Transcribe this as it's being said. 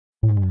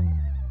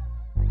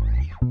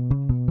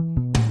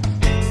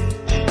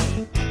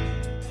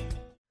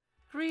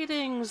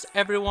Greetings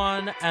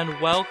everyone and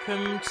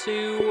welcome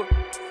to...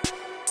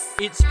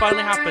 It's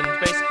finally happened,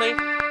 basically.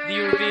 The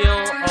reveal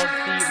of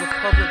the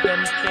Republic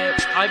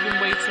Gunship. I've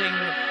been waiting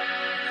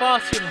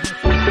far too long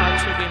for it to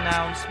actually be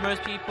announced.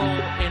 Most people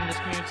in this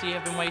community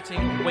have been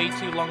waiting way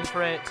too long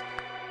for it.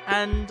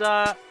 And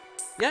yeah,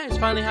 it's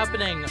finally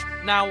happening.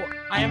 Now,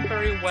 I am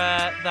very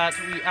aware that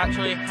we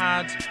actually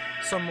had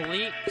some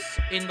leaks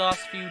in the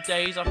last few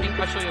days. I think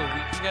actually a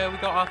week ago we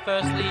got our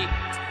first leak.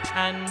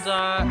 And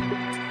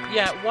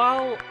yeah,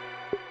 while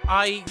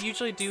I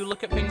usually do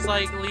look at things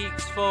like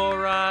leaks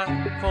for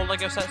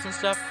LEGO sets and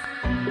stuff,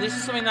 this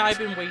is something that I've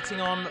been waiting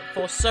on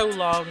for so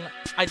long.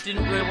 I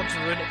didn't really want to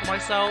ruin it for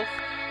myself.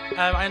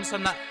 I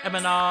understand that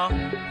M&R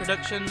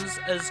Productions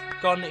has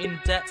gone in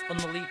depth on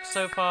the leaks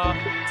so far,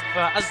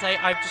 but as I say,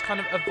 I've just kind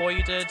of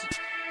avoided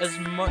as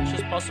much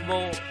as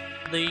possible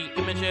the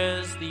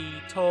images, the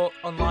talk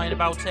online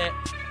about it,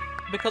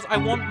 because I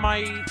want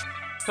my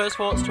first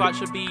thoughts to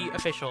actually be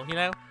official, you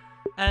know?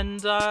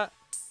 And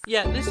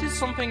yeah, this is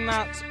something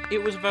that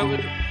it was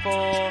voted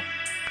for,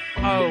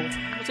 oh,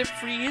 was it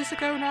 3 years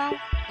ago now?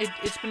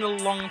 It's been a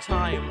long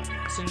time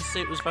since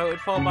it was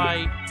voted for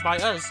by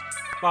us,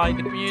 by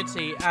the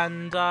community,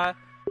 and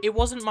it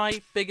wasn't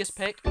my biggest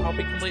pick, I'll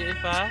be completely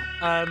fair.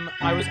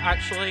 I was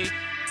actually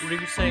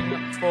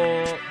rooting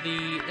for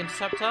the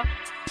Interceptor,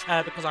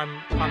 because I'm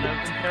a fan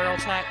of Imperial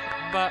Tech,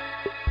 but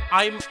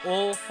I'm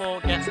all for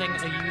getting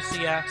a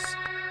UCS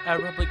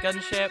Republic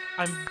Gunship.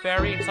 I'm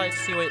very excited to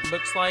see what it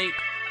looks like.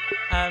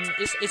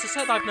 It's a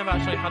set that I've never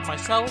actually had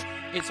myself.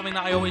 It's something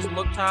that I always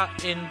looked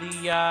at in the,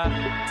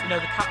 you know,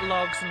 the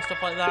catalogs and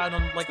stuff like that, and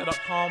on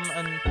LEGO.com,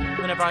 and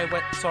whenever I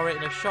saw it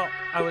in a shop,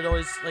 I would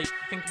always, like,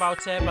 think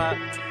about it, but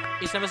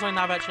it's never something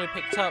that I've actually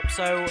picked up.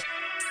 So,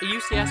 a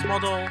UCS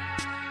model,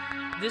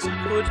 this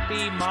could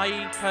be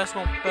my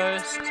personal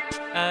first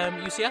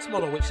UCS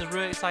model, which is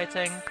really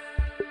exciting.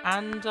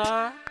 And,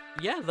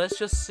 yeah, let's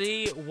just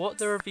see what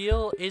the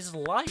reveal is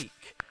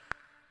like.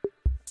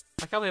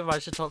 I can't believe I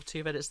should talk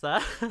 2 minutes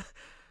there.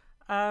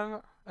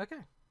 Okay.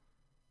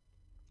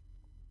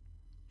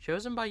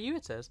 Chosen by you,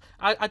 it is.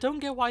 I don't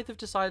get why they've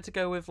decided to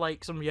go with,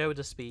 like, some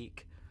Yoda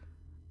speak.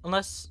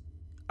 Unless...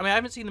 I mean, I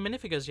haven't seen the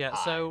minifigures yet,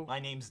 so... My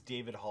name's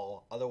David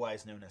Hall,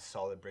 otherwise known as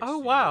Solid Brick Oh,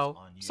 Studios wow.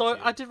 on YouTube. So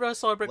I did realize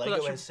Solid Brick LEGO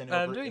was has sent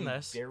actually over doing a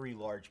this. very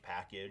large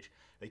package.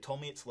 They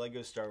told me it's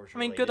LEGO Star Wars I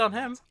mean, related, good on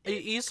him. and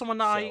He's someone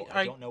that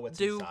I don't know what's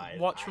do inside.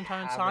 watch from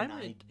time to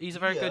time. He's a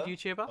very good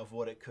YouTuber. Of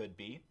what it could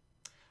be.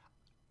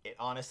 It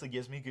honestly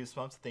gives me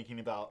goosebumps thinking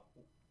about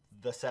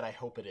the set I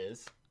hope it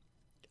is.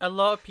 A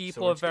lot of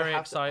people So are very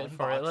excited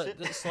for it.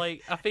 It's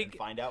like, I think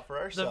find out for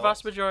ourselves. the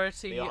vast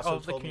majority They also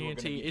of the told me we're gonna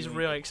community be is doing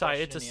really a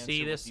excited to question and see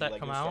answer this with the set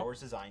LEGO come Star out. Wars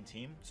design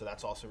team, so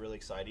that's also really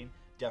exciting.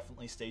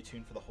 Definitely stay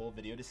tuned for the whole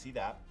video to see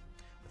that.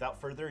 Without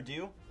further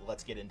ado,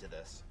 let's get into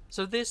this.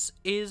 So this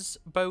is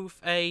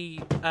both a,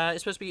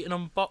 it's supposed to be an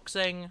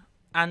unboxing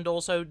and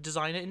also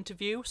designer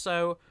interview.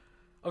 So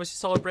obviously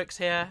Solid Brick's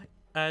here.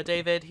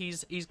 David,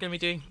 he's going to be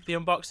doing the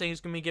unboxing.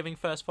 He's going to be giving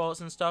first thoughts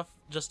and stuff,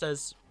 just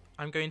as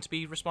I'm going to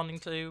be responding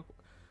to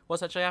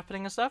what's actually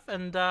happening and stuff.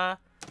 And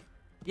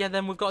yeah,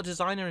 then we've got a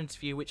designer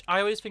interview, which I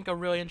always think are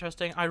really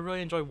interesting. I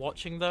really enjoy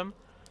watching them.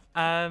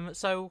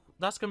 So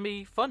that's going to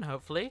be fun,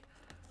 hopefully.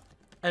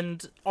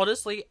 And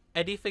honestly,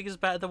 anything is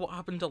better than what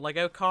happened at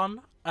LegoCon.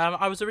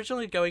 I was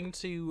originally going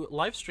to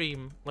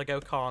livestream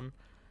LegoCon,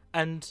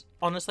 and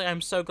honestly,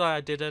 I'm so glad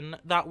I didn't.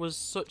 That was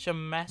such a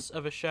mess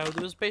of a show.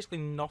 There was basically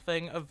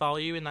nothing of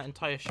value in that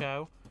entire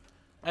show,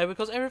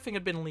 because everything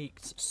had been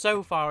leaked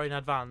so far in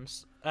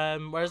advance.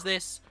 Whereas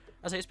this,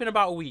 I say, it's been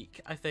about a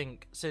week, I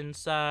think,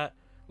 since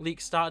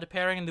leaks started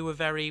appearing, and they were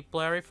very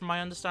blurry from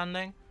my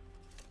understanding.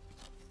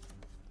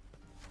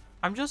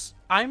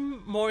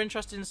 I'm more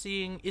interested in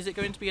seeing, is it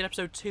going to be an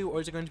episode 2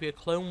 or is it going to be a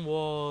Clone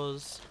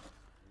Wars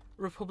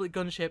Republic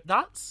Gunship?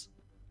 That's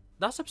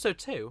episode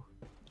 2.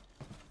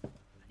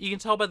 You can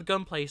tell by the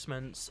gun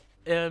placements.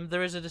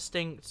 There is a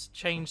distinct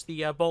change.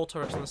 The ball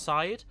turrets on the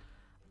side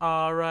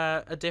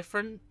are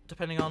different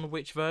depending on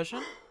which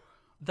version.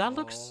 That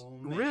looks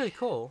really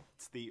cool.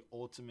 It's the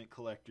Ultimate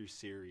Collector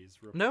Series.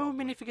 No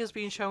minifigures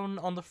being shown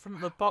on the front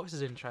of the box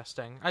is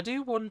interesting. I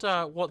do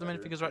wonder what the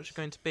minifigures are actually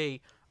going to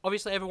be.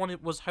 Obviously, everyone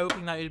was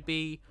hoping that it would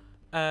be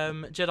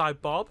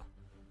Jedi Bob.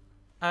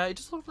 It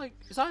just looked like...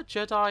 Is that a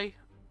Jedi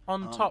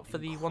on top for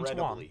the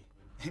 1-to-1?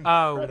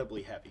 Oh.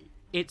 Incredibly heavy.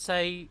 Is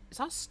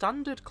that a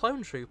standard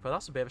clone trooper?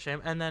 That's a bit of a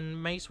shame. And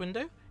then Mace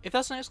Windu. If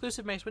that's an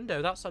exclusive Mace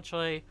Windu, that's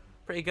actually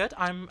pretty good.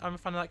 I'm a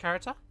fan of that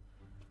character.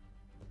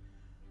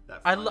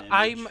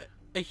 I'm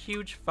a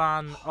huge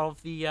fan of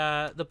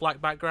the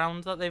black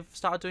background that they've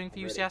started doing for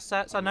UCS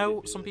sets. I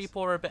know some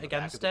people are a bit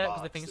against it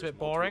because they think it's a bit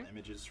boring.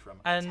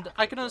 And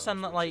I can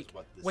understand that, like,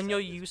 when you're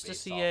used to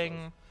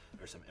seeing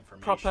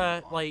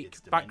proper, like,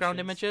 background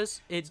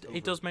images,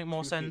 it does make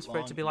more sense for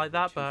it to be like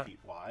that, but...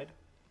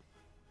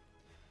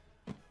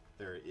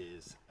 there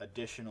is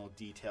additional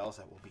details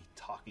that we'll be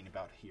talking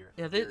about here.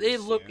 Yeah, very it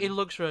soon.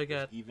 looks really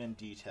good. There's even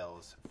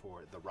details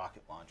for the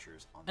rocket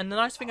launchers. On And the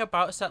very nice thing top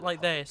about a of set the like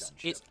Republic this,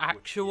 gunship, it's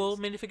actual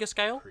which is minifigure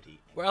scale. pretty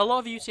Where a lot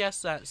of incredible. UCS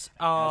sets As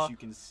are you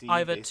can see,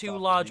 either based too off the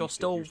large or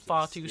still minifigures, the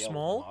far too scale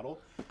small model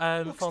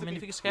looks for to be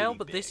minifigure scale, pretty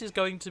but this big. is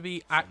going to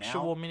be So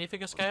actual now,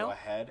 minifigure let's go scale,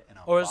 ahead and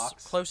or as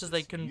unbox close as they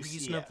this can UCS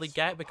reasonably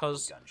get,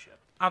 because Republic gunship.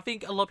 I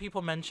think a lot of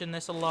people mention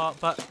this a lot,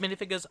 but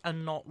minifigures are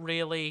not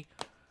really...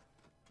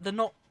 They're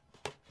not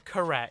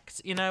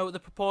correct. You know, the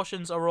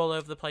proportions are all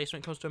over the place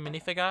when it comes to a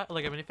minifigure,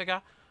 like a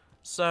minifigure.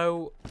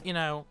 So, you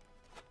know,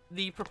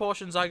 the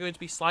proportions are going to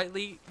be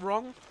slightly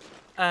wrong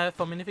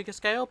for minifigure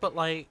scale, but,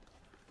 like,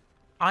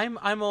 I'm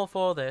all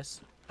for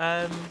this.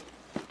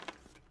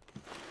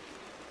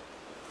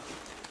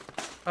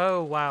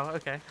 Oh, wow,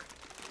 okay.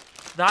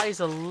 That is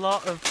a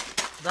lot of...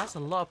 That's a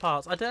lot of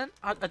parts. I didn't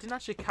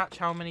actually catch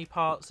how many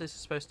parts this is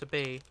supposed to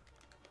be.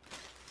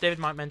 David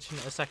might mention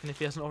it in a second if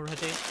he hasn't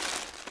already.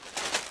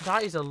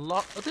 That is a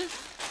lot.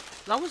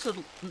 That was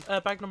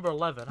a bag number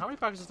 11. How many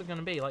bags is there going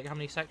to be? Like, how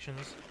many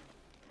sections?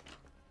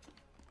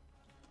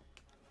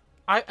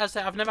 I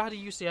say I've never had a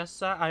UCS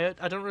set. I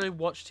don't really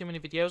watch too many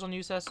videos on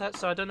UCS sets,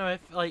 so I don't know if,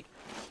 like,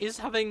 is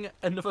having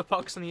another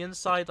box on the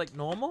inside, like,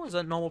 normal? Is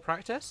that normal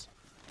practice?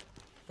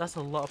 That's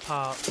a lot of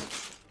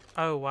parts.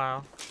 Oh,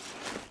 wow.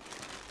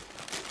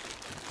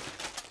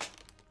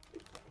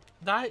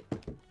 That,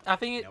 I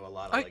think it, You know, a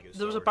lot of Lego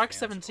there was a Star Wars bag fans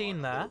 17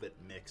 are there. a little bit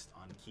mixed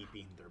on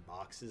keeping their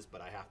boxes,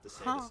 but I have to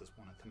say this is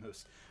one of the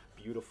most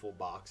beautiful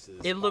boxes.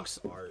 It looks,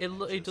 box art,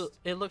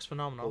 it looks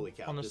phenomenal. holy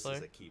cow, honestly. this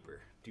is a keeper.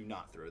 Do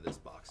not throw this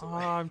box Oh,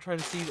 away. I'm trying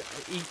to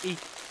see. He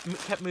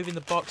kept moving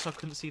the box, so I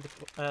couldn't see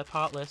the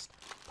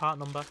part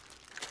number.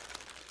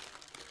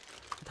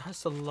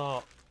 That's a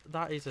lot.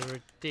 That is a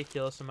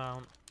ridiculous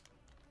amount.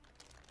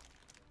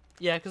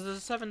 Yeah, because there's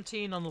a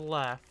 17 on the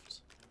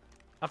left.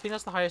 I think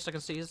that's the highest I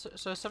can see.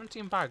 So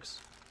 17 bags.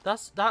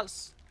 That's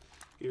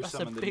Here's that's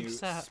some a of the big new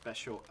set.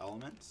 special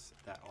elements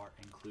that are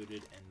included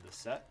in the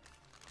set.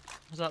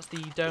 So that's the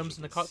As domes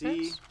you and the can see,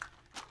 cockpits.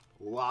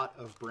 a lot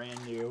of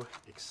brand new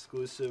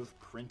exclusive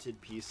printed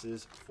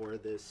pieces for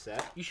this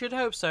set. You should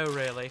hope so,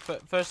 really. For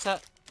a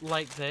set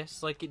like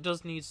this, like, it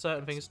does need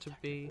certain things to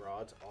be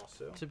Rods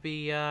also. to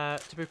be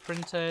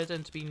printed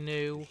and to be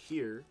new.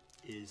 Here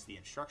is the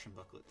instruction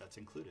booklet that's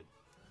included.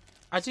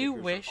 I do Stickers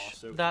are wish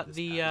also in that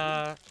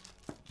this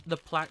the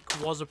plaque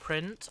was a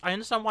print. I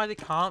understand why they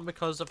can't,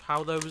 because of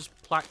how those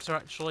plaques are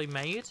actually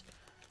made.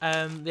 They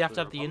have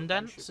to have the Republic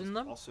indents gunship in is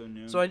them. also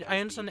known So I as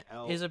understand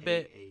the it is a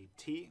bit...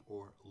 LAAT,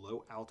 or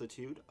low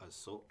altitude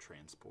assault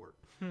transport.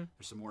 There's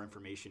some more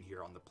information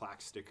here on the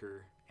plaque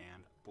sticker,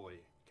 and boy,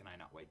 can I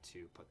not wait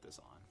to put this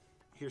on.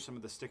 Here's some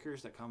of the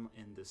stickers that come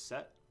in this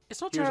set.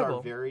 It's not Here's our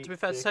terrible. very To be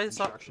fair, thick say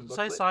instruction the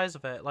booklet. size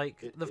of it.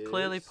 Like, It they've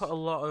clearly is put a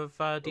lot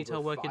of detail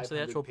over work into the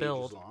 500 actual pages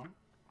build. long.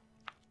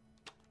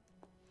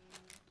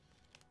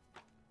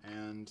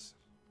 And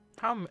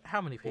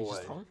How many pages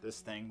boy, long?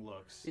 this thing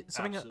looks It's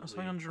something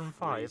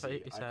 105,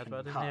 crazy. he said, I but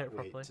I didn't hear it cannot wait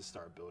properly. to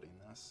start building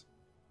this.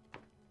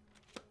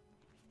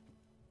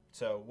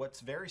 So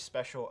what's very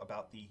special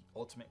about the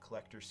Ultimate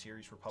Collector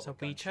Series Republic So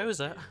we Gunship chose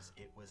it. is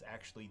it was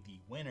actually the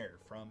winner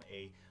from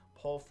a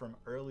poll from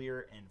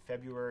earlier in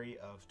February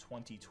of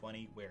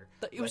 2020, where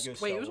It was, Lego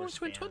wait, Star it was only Wars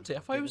fans 2020. I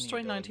were thought it was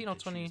given the 2019 or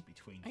ability to choose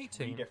between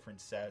 2018. 3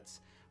 different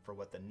sets for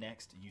what the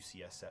next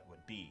UCS set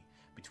would be.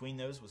 Between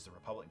those was the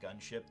Republic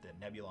Gunship, the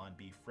Nebulon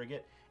B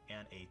frigate,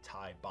 and a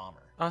TIE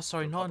bomber. Oh,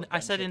 sorry, The not. Republic I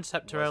said Gunship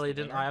Interceptor was the earlier,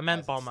 didn't winner, I? I meant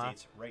as it bomber.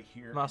 states right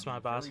here That's in my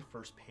the bad. very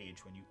first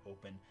page when you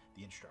open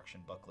the instruction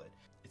booklet.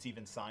 It's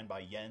even signed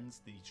by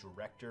Jens, the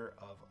director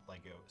of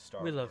Lego Star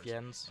Wars. We love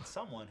Jens. And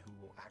someone who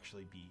will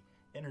actually be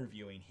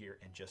interviewing here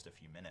in just a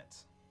few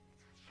minutes.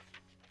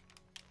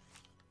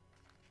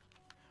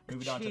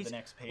 Moving on to Jeez, the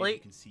next page, like, you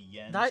can see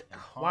Jens that- and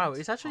Hans. wow,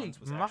 it's actually Hans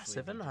was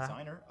massive, the isn't it?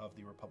 designer of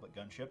the Republic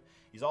Gunship.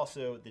 He's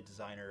also the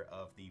designer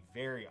of the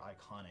very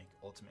iconic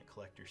Ultimate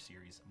Collector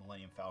Series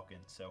Millennium Falcon.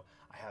 So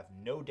I have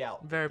no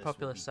doubt. Very that this will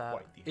popular be set.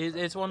 quite the It's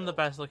incredible one of the build.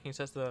 best looking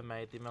sets they've ever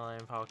made, the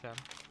Millennium Falcon.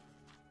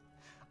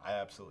 I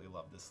absolutely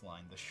love this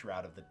line. The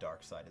shroud of the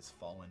dark side has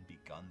fallen,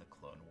 begun the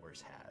Clone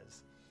Wars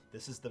has.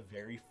 This is the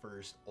very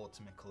first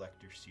Ultimate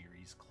Collector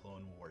Series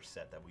Clone Wars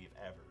set that we've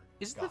ever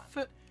Is the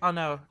gotten. oh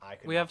no, I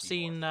could we not have be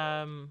more seen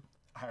thrilled.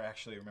 I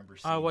actually remember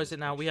seeing oh, what is this it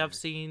now? We have picture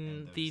seen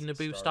and the those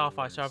Naboo Star Starfighter,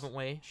 Wars haven't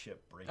we?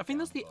 ship I think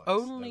that's the breakdown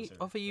books. only Those are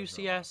other a lot of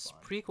UCS fun.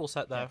 prequel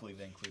set I though. can't believe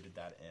they included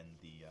that in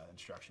the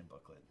instruction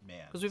booklet.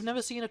 Man, Because we've never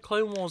this seen is a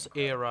Clone Wars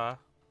incredible. era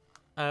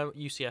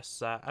UCS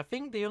set. I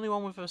think the only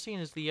one we've ever seen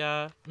is the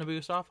Naboo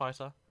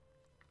Starfighter.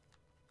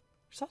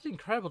 That's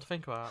incredible to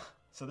think about.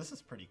 So this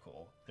is pretty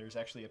cool. There's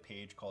actually a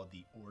page called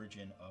The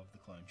Origin of the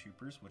Clone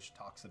Troopers, which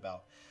talks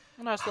about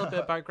A nice little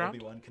bit of background.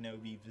 Obi-Wan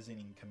Kenobi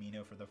visiting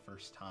Kamino for the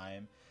first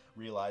time,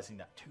 realizing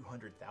that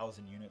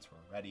 200,000 units were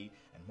ready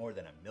and more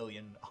than 1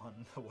 million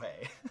on the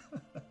way.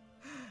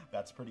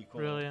 That's pretty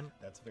cool. Brilliant.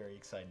 That's very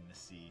exciting to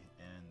see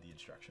in the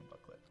instruction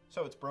booklet.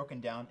 So it's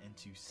broken down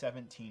into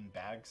 17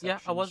 bag sections. Yeah,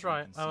 I was so you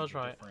right. can I see was the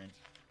right. different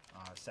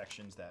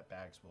sections that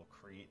bags will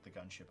create the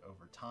gunship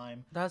over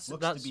time. That's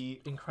to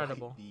be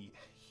incredible. The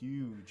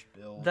huge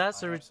build.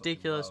 That's a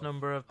ridiculous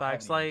number of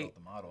bags. Like,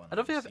 I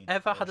don't think I've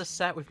ever had a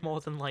set with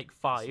more than like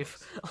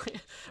 5.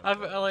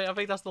 I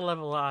think that's the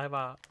level that I'm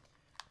at.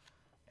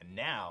 And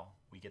now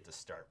we get to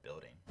start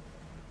building.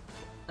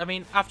 I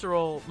mean, after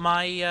all,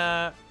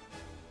 my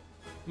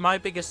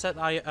biggest set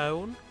that I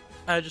own,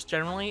 just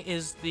generally,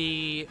 is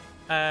the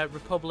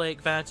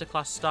Republic Venator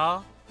class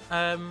Star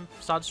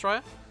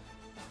Destroyer,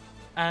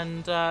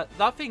 and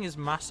that thing is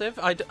massive.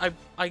 I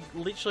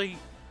literally,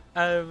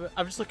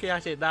 I'm just looking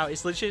at it now.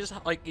 It's literally just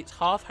like it's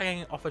half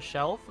hanging off a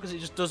shelf because it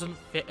just doesn't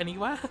fit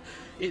anywhere.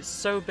 It's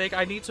so big.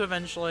 I need to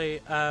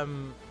eventually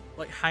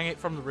like hang it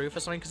from the roof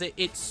or something because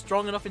it's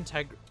strong enough.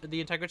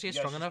 The integrity is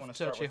strong enough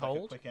to actually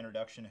hold. A quick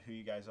introduction of who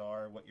you guys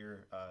are, what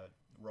your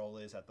role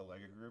is at the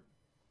Lego Group.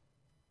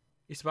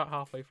 It's about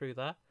halfway through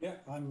there. Yeah,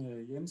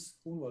 I'm Jens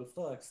Grunwald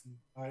Frederiksen.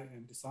 I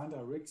am design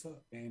director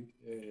and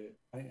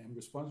I am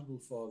responsible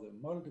for the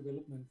model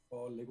development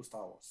for Lego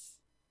Star Wars.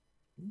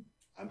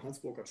 I'm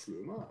Hans-Burkhard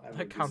Schlömer. I'm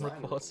that camera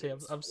quality,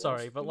 I'm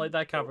sorry, but like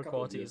that camera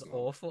quality is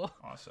awful.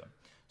 Awesome.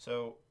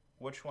 So,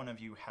 which one of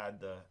you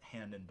had the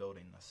hand in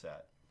building the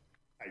set?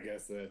 I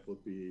guess that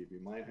would be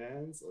my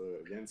hands.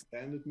 Jens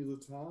handed me the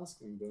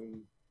task, and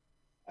then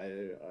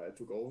I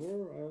took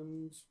over,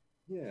 and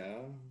yeah,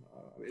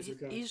 as you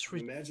can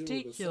imagine,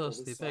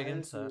 ridiculously big,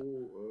 isn't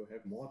it?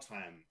 Have more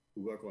time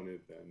to work on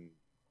it than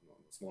on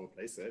a small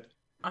playset.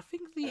 I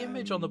think the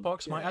image on the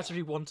box might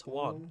actually be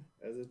 1-to-1.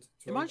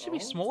 It might actually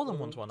be smaller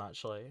than 1-to-1,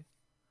 actually.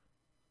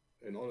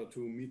 In order to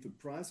meet the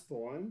price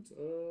point,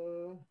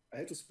 I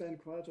had to spend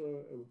quite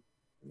an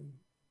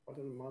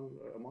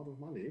amount of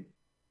money.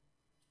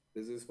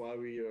 This is why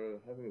we are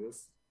having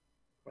this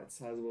quite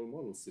sizable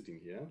model sitting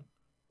here.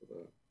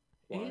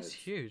 It is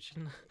huge.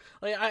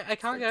 Like I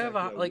can't get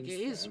over. Like it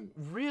is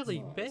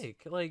really big.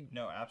 Like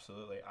no,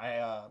 absolutely.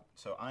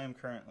 So I am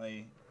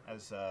currently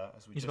as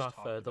we He's just about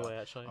talked a third about, away,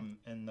 actually. I'm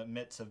in the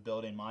midst of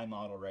building my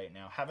model right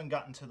now. Haven't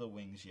gotten to the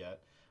wings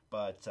yet,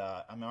 but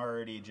I'm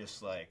already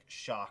just like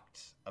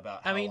shocked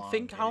about. How long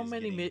think how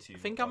many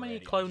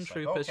clone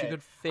troopers you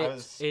could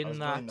fit in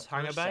that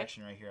hangar bay.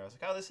 Section right here. I was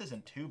like, oh, this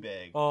isn't too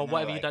big. Or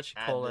whatever you'd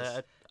actually call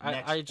it.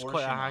 I just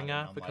call it a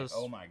hangar because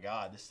like, oh my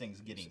god, this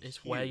thing's getting it's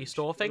huge. where you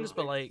store things,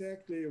 but like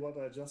exactly what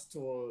I just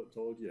told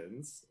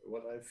Jens.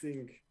 What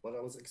I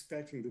was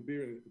expecting the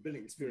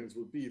building experience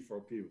would be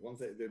for people once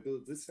they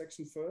build this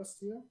section first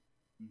here.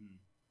 Mm-hmm.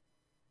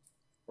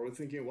 Probably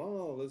thinking,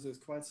 wow, this is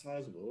quite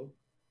sizable.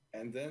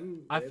 And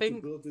then I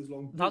think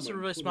that's a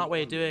really smart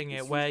way of doing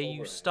it, where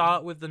you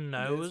start with the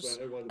nose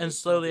and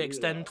slowly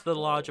extend to the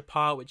larger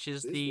part, which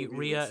is the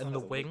rear and the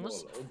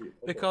wings,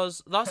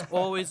 because that's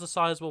always the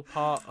sizable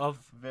part of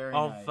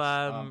Republic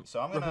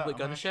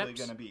Gunship. I'm actually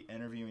going to be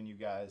interviewing you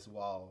guys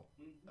while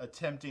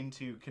attempting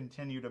to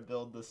continue to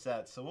build the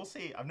set, so we'll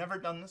see. I've never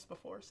done this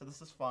before, so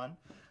this is fun.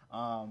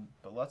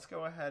 But let's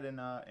go ahead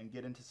and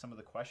get into some of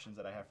the questions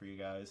that I have for you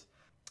guys.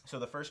 So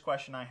the first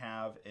question I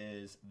have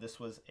is, this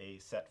was a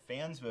set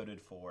fans voted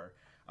for.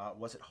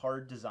 Was it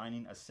hard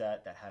designing a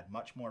set that had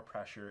much more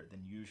pressure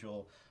than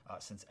usual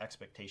since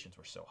expectations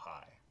were so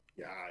high?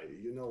 Yeah,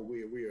 you know,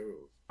 we are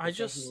I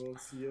just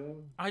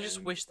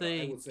wish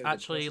they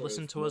actually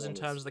listened to us in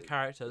terms of the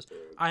characters.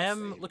 I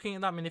am looking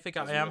at that minifig.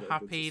 I am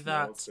happy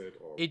that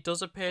it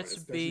does appear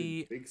to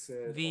be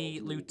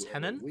the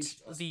lieutenant,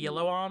 the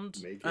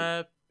yellow-armed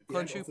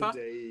clone trooper,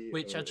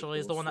 which actually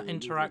is the one that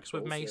interacts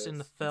with Mace in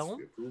the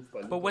film.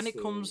 But when it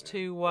comes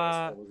to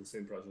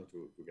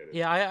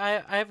yeah,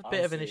 I have a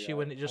bit of an issue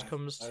when it just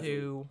comes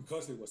to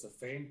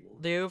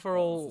the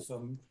overall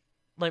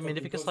like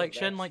minifigure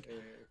selection. Like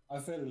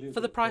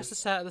for the price of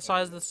set, the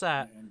size of the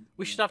set,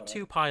 we should have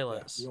 2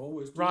 pilots,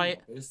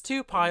 right?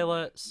 2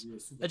 pilots,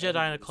 a Jedi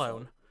and a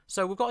clone.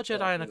 So we've got a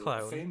Jedi and a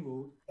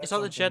clone. It's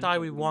not the Jedi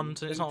we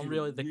want, and it's not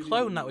really the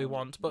clone that we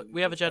want, but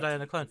we have a Jedi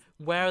and a clone.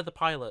 Where are the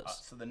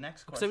pilots? So the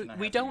next question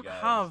we don't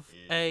have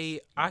a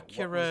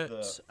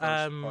accurate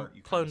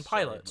clone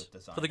pilot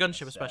for the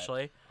gunship,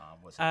 especially.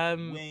 Was it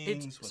the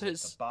wings? Was it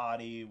the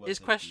body? It's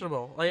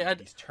questionable.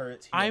 Like,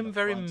 I'm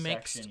very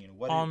mixed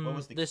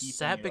on this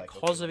set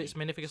because of its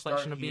minifigure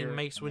selection of being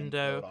Mace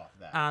Windu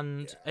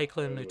and a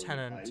clone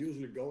lieutenant. I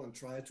usually go and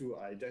try to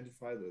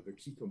identify the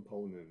key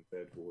component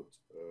that would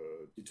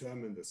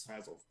determine the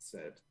size of the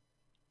set.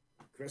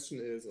 The question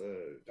is,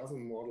 does a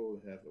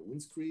model have a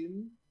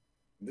windscreen?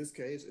 In this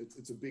case,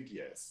 it's a big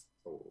yes.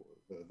 So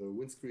the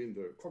windscreen,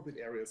 the cockpit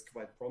area is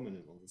quite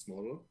prominent on this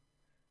model.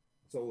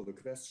 So the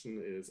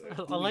question is,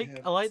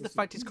 I like the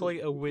fact he's calling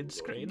it a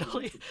windscreen.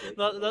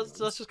 that's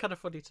just kind of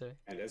funny too.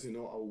 And as you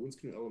know, our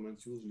windscreen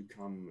elements usually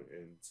come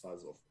in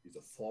size of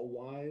either 4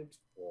 wide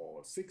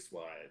or 6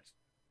 wide.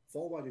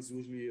 4 wide is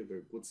usually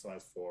the good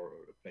size for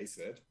a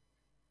playset,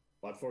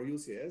 but for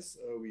UCS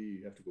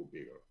we have to go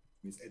bigger.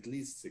 It means at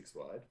least 6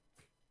 wide.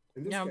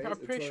 Yeah, I'm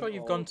pretty sure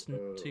you've gone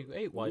to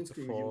 8 wide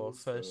before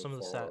for some of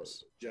the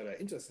sets. Jedi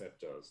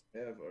interceptors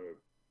have a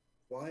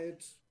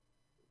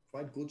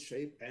quite good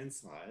shape and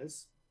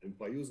size, and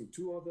by using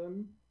 2 of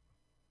them,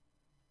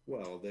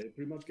 Well, they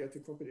pretty much get the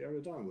cockpit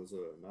area done with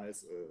a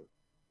nice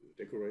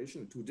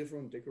decoration, 2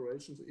 different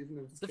decorations even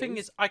in this The thing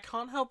case. is, I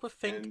can't help but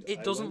think And it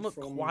I doesn't went look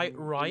from quite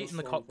pretty right much in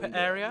the from cockpit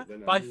there. area,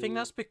 Then but I knew, think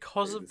that's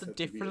because okay, of this the has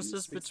to be at least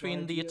differences 6 between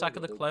wide the here, Attack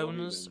of the whole body,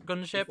 Clones then 2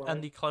 gunship and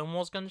wide. the Clone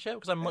Wars gunship,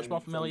 because I'm much more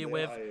And from familiar there,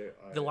 with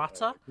I the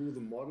latter. grew the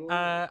model,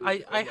 I built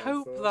the I outline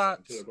hope first that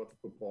until I got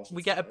the proportions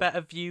we get a right.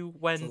 better view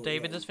when So,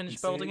 David yeah, has you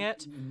finished can building say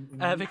it, in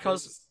many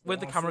because cases, with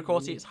there the are camera some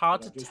quality, units it's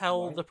hard that to are just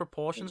tell wide the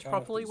proportions and kind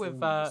of properly with determine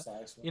the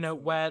size you know,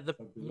 of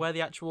where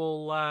the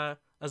actual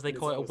as they And it's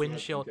call it, a always nice if you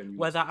windshield, can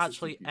where use that existing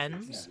actually pieces.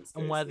 ends In this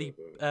and case, where the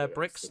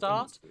bricks extra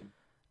window start. screen.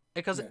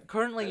 Because Yeah.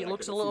 currently I it like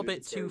looks it. a I little feel bit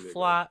it's very too Lego.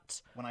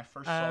 flat, When I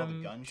first saw the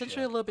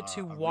potentially a gunship, little bit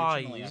too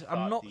originally I wide. I'm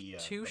thought not the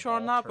too sure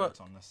on ball that, but turrets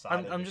on the side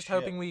of I'm the just ship,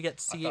 hoping we get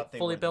to I see thought it they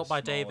fully were the built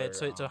by David, so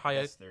smaller, it's a I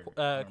higher guess they're- I don't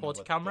know quality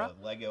what camera.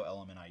 the Lego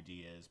element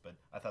idea is, but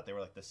I thought they were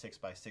like the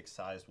 6x6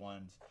 sized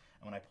ones.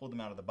 And when I pulled them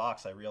out of the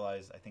box, I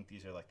realized I think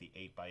these are like the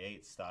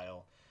 8x8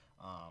 style.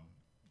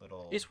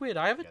 Little. It's weird.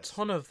 I have a guess,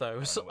 ton of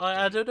those.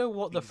 I I don't know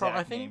what the the from. I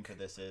exact name think for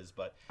this is,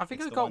 but I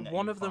think it's I the got one that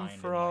one you of them find in,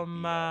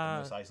 from like,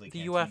 the Mos Eisley the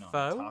Cantina on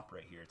UFO. the top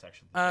right here. It's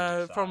actually the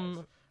bigger size.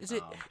 From is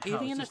it I was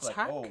Alien just like,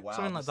 Attack? oh, wow,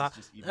 Something like this that. is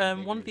just even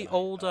One bigger of the than I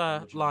older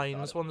originally lines,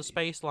 thought it one of would the be.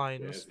 space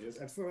lines. Yes, yes.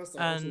 At first,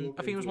 I also And looked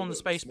I think it was into one of the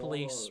Space smaller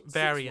Police 6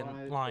 variant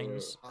wide,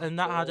 lines, half and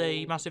that had a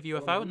tall massive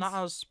UFO, and that elements,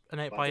 has an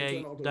but they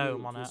turned 8x8 out a dome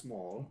little on too it.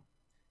 small.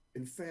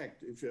 In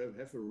fact, if you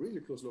have a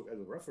really close look at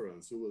the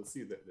reference, you will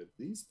see that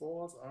these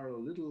boards are a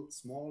little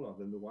smaller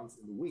than the ones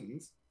in the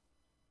wings,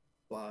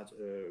 but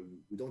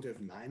we don't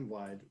have 9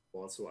 wide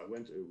boards, so I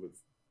went with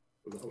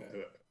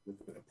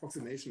an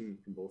approximation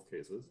in both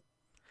cases.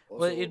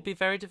 Well, it'd be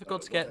very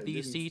difficult to what I get the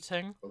didn't-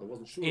 seating what I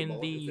wasn't sure in about,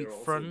 if the there are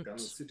also front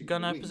gunners sitting in the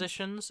gunner wings.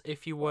 positions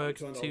if you But were it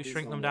turned out to these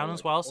shrink are them more down like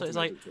as well. So it's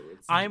like automated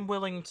turrets. I'm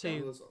willing to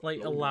Gunners are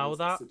like clone allow ones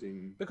that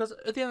sitting because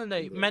at the end of the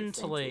day, in the front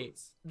mentally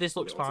turrets. this So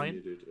looks they also fine.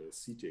 needed,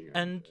 seating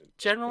And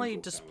generally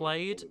control panel,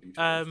 displayed, all the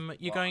details.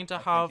 you're Well, going to I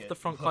think have it the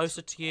front looks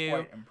closer to you,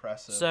 quite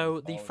impressive so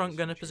with the all front these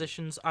gunner features.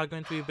 positions are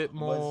going to be a bit Was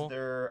more.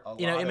 there a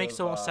You know, lot it makes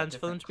a of, lot of sense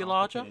for them different to be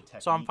larger,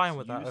 complicated so I'm fine techniques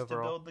with that used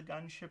overall. to build the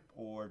gunship,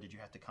 or did you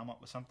have to come up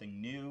with something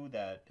new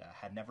that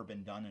had never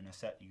been done in a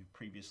set you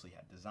previously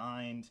had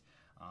designed?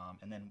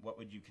 And then what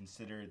would you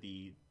consider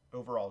the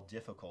overall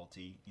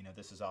difficulty? You know,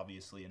 this is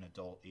obviously an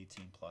adult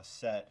 18 plus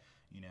set.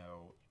 You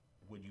know,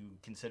 would you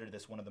consider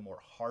this one of the more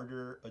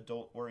harder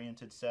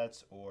adult-oriented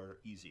sets or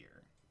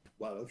easier?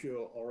 Well, if you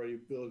already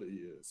built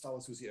a Star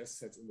Wars UCS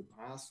sets in the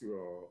past,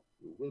 you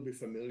will be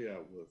familiar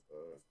with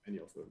any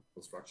of the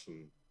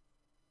construction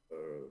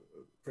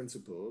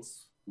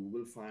principles. You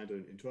will find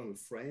an internal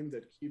frame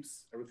that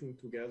keeps everything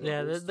together.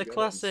 Yeah, holds the together and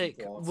classic,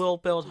 supports we'll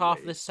build the half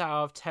weight. this set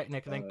out of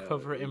Technic and then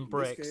cover it in this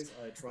bricks. case,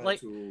 I tried Like,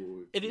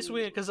 to it is to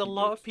weird because a keep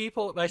lot it of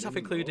people, myself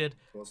minimal, included,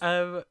 because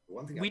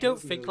one thing I we don't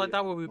think like personally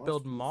that when we not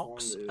build too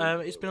mocks.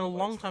 fond It's been a by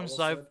long Star time Wars since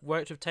I've set,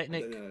 worked with and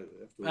Technic then I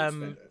have to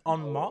spend an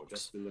on hour mocks.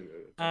 just building a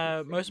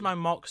Technic Most of frame. my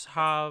mocks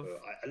have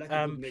I like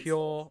a good mix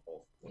pure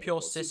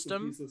of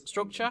system pieces and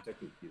structure,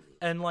 Technic pieces.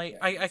 and like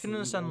Yeah, I can so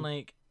understand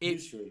like it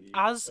usually,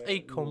 as a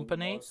your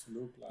company. mods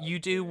look like, You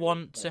do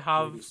want to like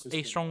have really a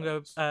system stronger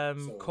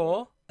items. So,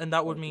 core, and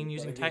that would but mean but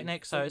using again,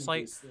 Technic. So it's Technic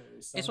like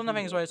is it's one of the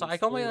something things where it's like I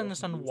can't really very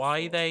understand often why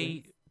used for they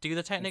strength. do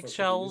the Technic for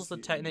shells, the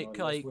stability, Technic that's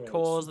like where it's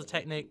cores, the super helpful,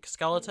 Technic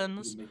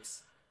skeletons. the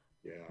mix.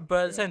 Yeah, But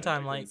at the yeah, same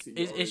time, I can like see you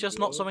it's already just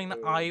not built, something that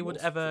I would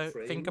most of the ever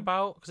think frame.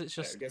 about because it's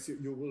I just. guess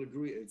you will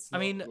agree it's I not,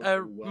 mean, not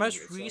overwhelming, most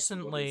it's just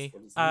recently,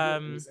 what is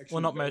needed is well,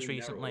 actually not most very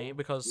recently narrow.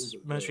 because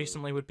With most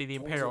recently would be the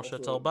torso Imperial of the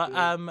shuttle. But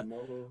build, the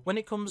model, when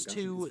it comes the gunship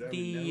to is very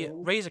the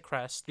narrow, Razor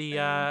Crest, and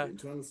the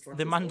internal structure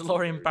the is also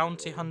Mandalorian very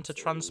Bounty narrow, Hunter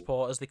so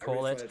Transport, as they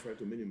call I it, try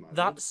to minimize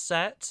that it.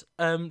 set,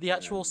 the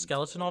actual And,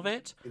 skeleton of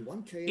it in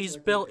one case, is I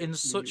could built in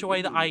actually such a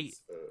way that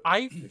reuse,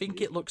 I technique,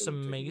 think it looks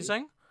technique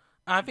amazing.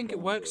 I think it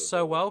from works the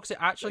so well because it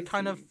actually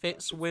kind of waiting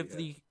fits gunships with we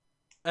the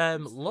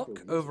had. It's look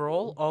super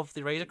overall visible of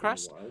the Razor in a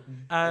Crest. while.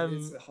 And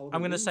it's how the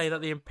I'm going to wings say that are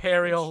the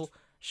Imperial pitched.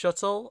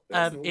 shuttle,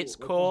 There's its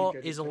no core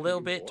complicated is a technique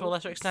little bit to a involved.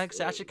 lesser extent because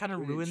it actually kind of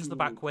really ruins the two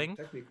back wing.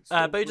 technique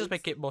But it does steel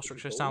make it more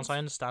bricks with structurally sound, so I bones.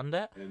 understand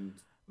it. And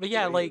But the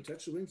yeah, way you like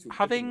attach the wings, you click them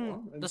having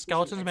on and the push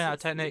skeletons made out of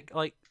axis through Technic,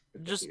 like the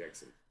just technique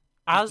axis.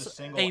 as Just a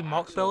single a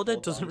mock axle builder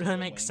holds doesn't onto really the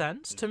make wing.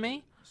 sense to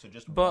me. So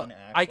just But one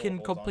I axle can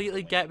holds onto the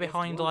completely wing. get Just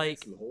behind one like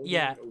axle holding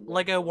yeah, one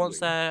Lego wants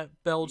wing. their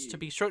builds to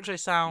be structurally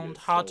sound,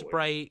 Yes, hard so to it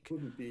break.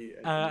 couldn't be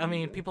any I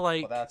mean, easier. people Well,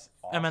 like that's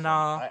awesome.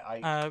 MNR,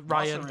 I'm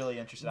Ryan, also really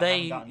interested. I they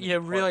haven't gotten to you know the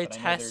part, really but I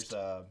know test there's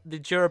a, the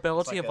it's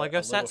durability like of a Lego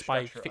little sets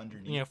by structure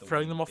underneath you know the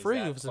throwing wing. them off Is that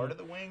roofs part and of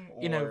the wing,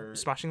 you know or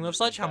smashing them with is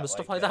that sledgehammers,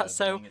 stuff like like that. the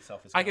So wing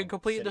itself is I kind can of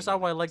completely sitting understand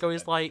on why it? It's Lego like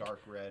is a like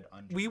dark red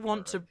we underneath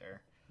want part to right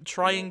there.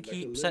 try and like a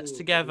keep sets little-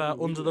 together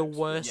little under the winglet.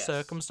 worst Yes.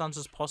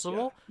 circumstances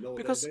possible, Yeah, no,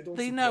 because don't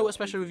they know, support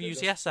especially with anything.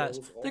 They UCS just sets,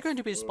 close they're going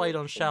to be off, displayed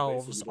on from place, so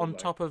shelves we on don't,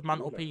 top of look like,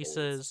 oh,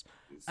 mantelpieces,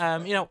 it's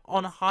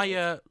on it's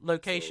higher bad.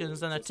 locations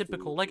So than a just to-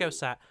 typical Lego to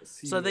set.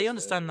 see So they this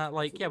understand as that,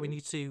 like, yeah, we possible.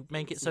 need to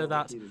make it It's so not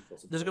that intended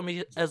for there's going to be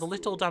support, as just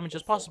little to- damage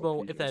as for possible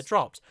if they're completeness.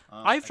 dropped.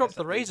 I I've guess dropped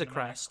that the leads Razor into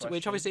my next Crest, which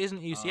question, obviously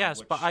isn't UCS,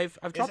 which but I've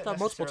dropped isn't that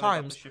multiple necessarily about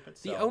the times. ship The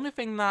itself, only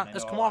thing and that I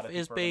has know come a lot off of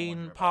is people are gonna being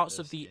wonder about parts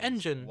of this, the is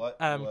engine what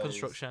was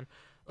construction.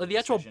 the The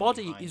actual decision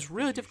body behind is the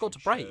really previews difficult to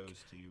you break,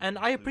 chose to and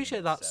I include in appreciate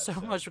the that set?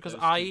 so So much because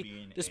those two I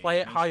being display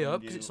a it high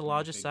up Mace because it's the Windu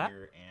largest set,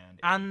 minifigure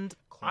a and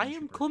clone I am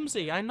trooper clumsy.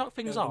 figure. I knock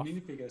things The off.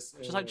 minifigures,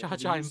 Just like Jar the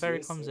Jar, I'm very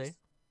UCS clumsy. sets,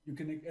 you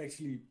can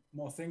actually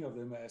more think of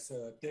them as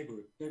a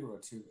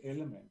decorative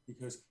element,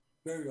 because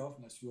very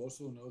often, as you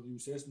also know, the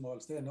UCS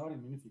models, they are not in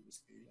minifigure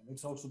scale, and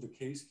it's also the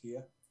case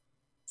here.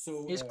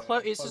 So It's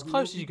but as we close know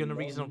as you're going to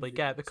people love reasonably minifigures,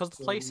 get, because the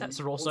so playsets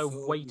we are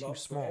also way too love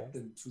to small. add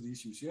them to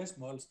these UCS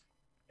models,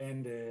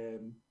 and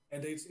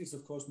it's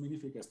of course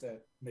minifigures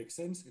that make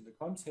sense in the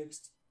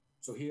context.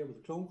 So here with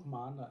the Clone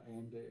Commander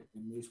and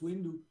Mace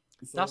Windu,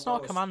 That's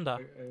not a commander.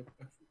 two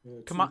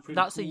That's a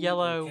pretty cool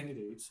yellow.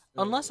 candidates,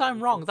 Unless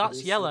I'm wrong, for that's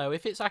this yellow. set.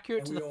 If it's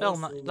accurate And to we the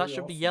film, also that very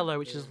should be often, yellow,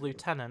 which is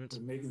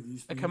lieutenant. making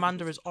these A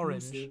commander minifigures is cool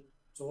orange. set.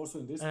 So also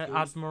in this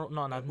Admiral,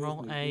 not an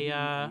admiral.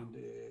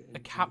 A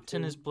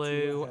captain is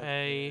blue.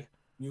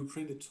 new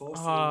printed torsos,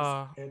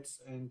 Ah, heads,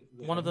 and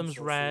the one of helmets them's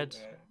also, red.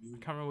 new- I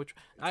can't remember which.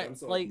 In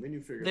terms of Like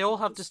minifigures, they all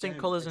have the distinct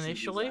stand colours actually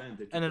initially, designed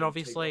that you and then can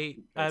obviously take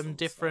off to place on the side.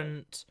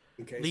 different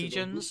In case you don't wish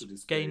legions to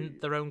display gain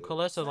their own the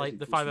colour. So like slightly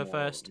the too small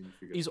 501st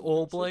minifigures is on all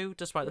your ship, blue,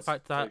 despite the just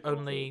fact that take off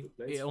only the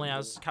plates it only from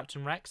has the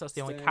Captain Rex. That's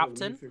the only stand, or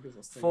captain minifigures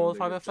are staying for on the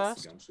there, you adjust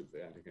 501st. the gunship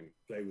there, and you can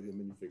play with your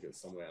minifigures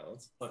somewhere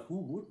else. But who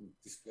wouldn't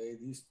display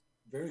these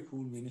very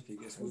cool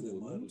minifigures with their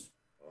models?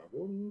 I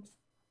wouldn't.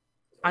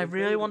 I would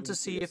really play want with to the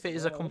see UCS if it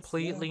is a models,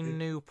 completely yeah.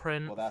 new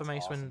print Well, that's for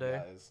Mace awesome,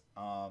 Windu. guys.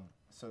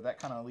 So that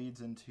kind of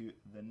leads into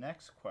the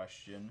next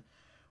question,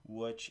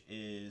 which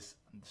is,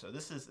 so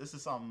this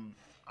is something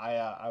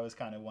I was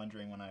kind of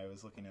wondering when I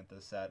was looking at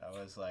this set. I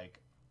was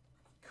like,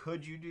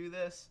 could you do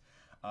this?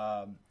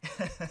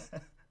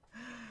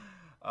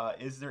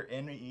 Is there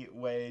any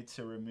way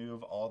to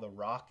remove all the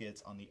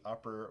rockets on the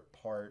upper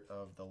part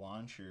of the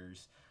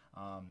launchers,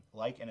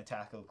 like in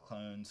Attack of the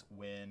Clones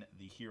when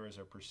the heroes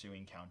are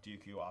pursuing Count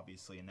Dooku?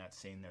 Obviously, in that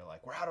scene, they're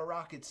like, "We're out of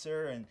rockets,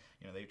 sir," and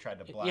they tried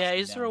to blast. Yeah, them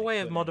is down, there a they way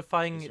of couldn't.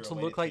 modifying Is it there to a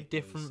way look like take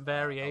those, different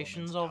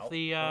variations elements of out?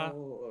 the?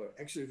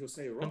 Actually, if you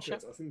say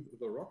rockets, I think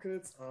the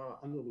rockets are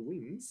under the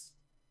wings.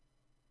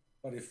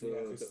 But if The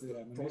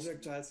ammunition-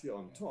 projectiles here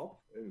on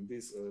top, and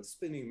these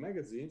spinning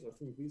magazines, I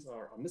think these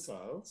are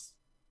missiles.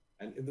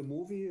 And in the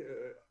movie,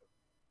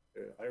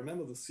 I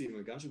remember the scene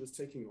when Gunship is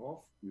taking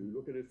off. You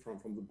look at it from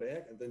the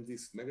back, and then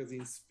these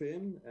magazines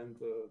spin, and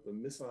the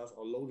missiles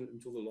are loaded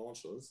into the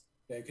launchers.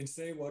 Yeah, you can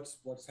say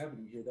what's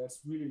happening here. That's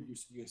really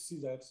you see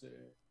that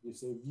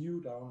it's a view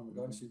down on the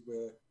gunship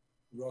where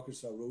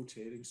rockets are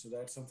rotating. So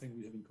that's something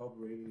we have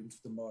incorporated into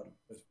the model.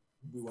 But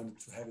we wanted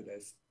to have it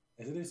as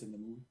it is in the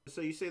movie. So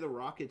you say the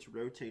rockets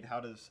rotate. How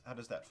does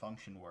that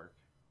function work?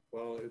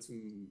 Well,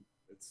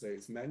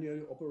 it's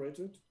manually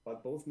operated,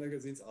 but both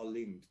magazines are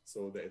linked,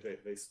 so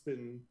they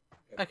spin.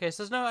 Okay,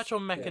 so there's no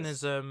actual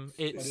mechanism.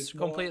 It's it's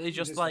more- completely it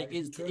just is like like you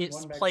it's turn it's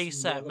one magazine, play the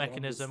set other one will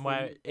mechanism spin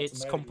where it's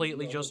automatically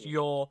completely the just other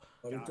your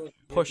But it does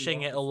pushing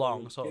get it you up along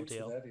before sort of you get to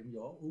deal. that in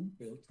your own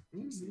build.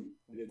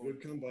 And it will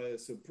come by a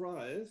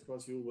surprise,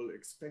 because you will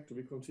expect to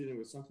be continuing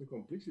with something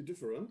completely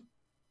different,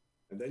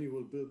 and then you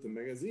will build the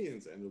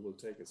magazines, and it will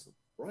take a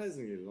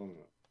surprisingly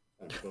longer,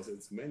 because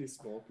it's many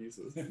small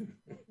pieces.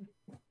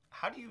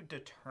 How do you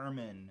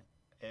determine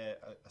a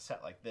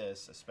set like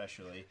this,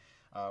 especially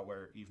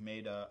where you've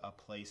made a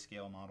play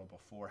scale model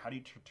before? How do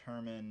you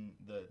determine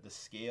the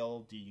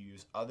scale? Do you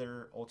use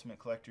other Ultimate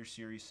Collector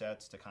Series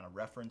sets to kind of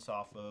reference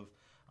off of?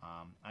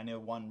 I know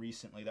one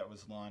recently that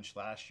was launched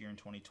last year in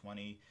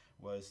 2020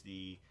 was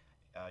the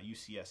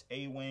UCS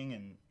A-Wing,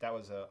 and that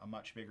was a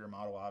much bigger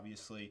model,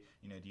 obviously.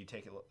 Do you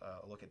take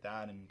a look at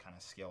that and kind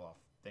of scale off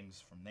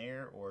things from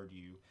there, or do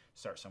you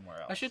start somewhere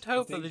else? I should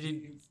hope that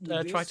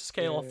they try to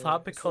scale off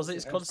that, because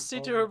it's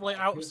considerably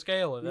out of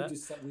scale with it.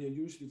 We are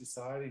usually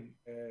deciding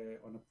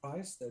on a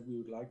price that we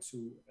would like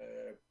to,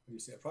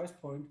 a price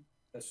point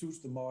that suits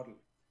the model.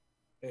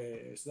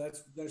 So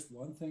that's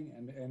one thing,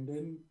 and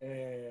then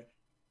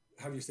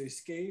how do you say,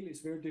 scale is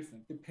very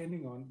different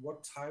depending on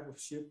what type of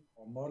ship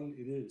or model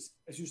it is.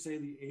 As you say,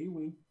 the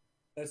A-Wing,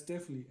 that's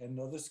definitely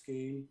another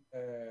scale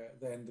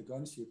than the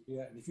gunship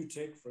here. And if you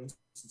take, for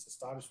instance, a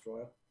Star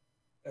Destroyer,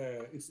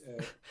 it's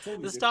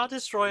totally The Star different.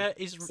 Destroyer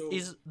is So,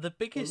 the what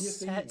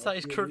biggest we're thinking set of that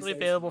is here currently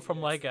actually, available from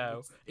yes,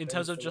 Lego in that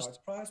terms is of the just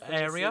right price, but I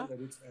say area. that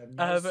it's a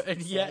nice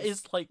And yeah, size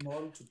it's like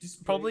model to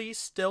display. probably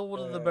still one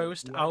of the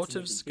most we like to out make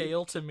of it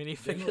scale big, to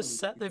minifigure generally,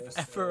 set they've because,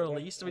 ever that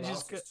released, which is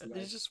allows us to, like,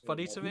 it's just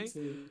funny more to me.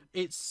 detail.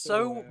 It's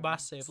So, so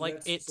massive, so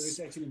like that's- so it's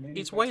actually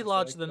it's way manufacturers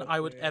larger like than that, I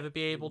would ever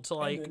be able to and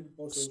like then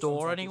also store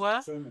sometimes anywhere.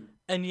 determine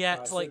and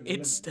yet certain like it's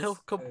elements, still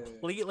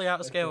completely out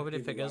of that scale give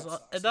with the minifigures. right size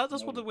And of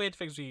that's one of the model. weird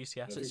things with UCS.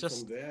 I It's think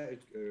just from there it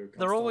comes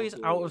they're down always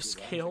to out of design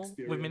scale with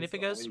experience,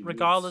 minifigures, how many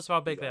regardless of how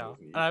moves big they design are.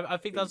 would need. And I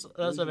think that's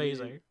usually,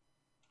 amazing.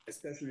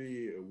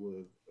 Especially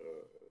with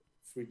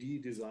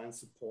 3D design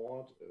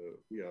support,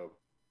 we are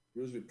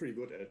usually pretty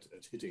good at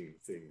hitting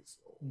things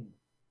on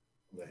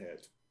the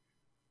head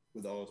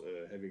without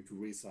having to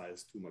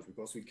resize too much,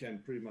 because we can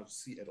pretty much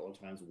see at all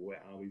times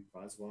where are we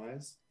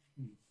price-wise.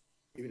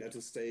 Even at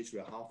a stage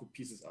where half the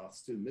pieces are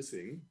still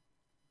missing,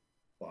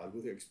 but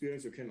with the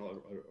experience, you can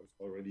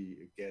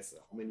already guess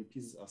how many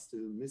pieces are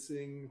still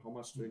missing, how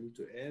much do I need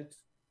to add,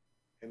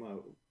 am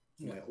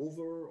I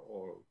over,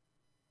 or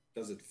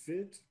does it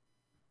fit?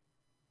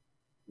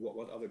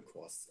 What other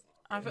costs are?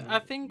 I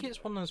think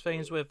it's one of those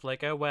things with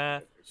Lego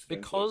where,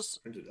 because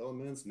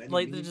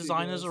like the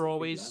designers are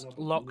always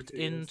locked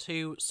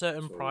into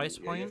certain price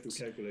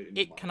points,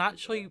 it can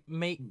actually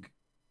make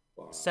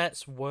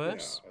sets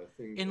worse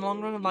in the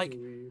long run. Like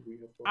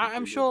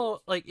I'm sure,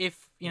 like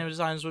if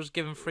designers was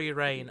given free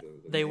reign,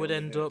 they would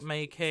end up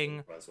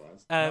making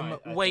I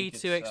way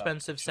think too it's,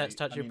 expensive actually- sets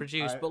to actually I mean,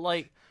 produce. I- But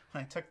like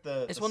When I took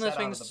the it's the one of those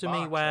set out things the to me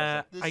box,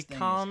 where this I thing is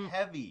can't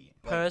heavy,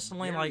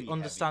 personally very like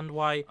understand heavy.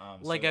 why So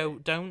Lego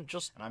don't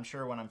just and I'm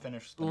sure when I'm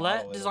finished, the let model,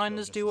 it'll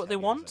designers feel do just what as they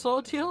heavy want, as sort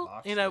of the deal.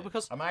 box You know, did.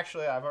 because I've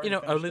already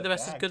finished only the the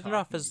best is bag good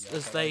enough, talking as to you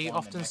guys, they so I go on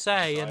often the next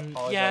say, one. So I and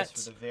apologize yet for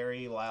the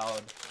very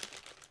loud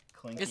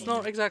clinking. it's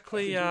not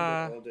exactly.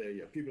 all day.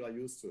 Yeah, people are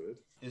used to it.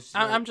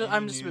 I'm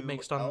just a bit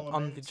mixed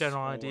on the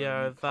general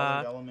idea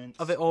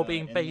of it all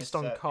being based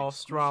on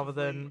cost rather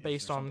than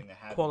based on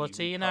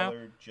quality. You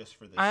know,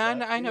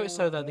 I know it's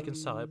so that they can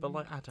sell it, but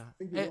like I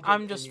don't.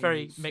 I'm just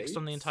very mixed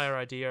on the entire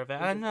idea of it.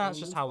 I know that's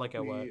just how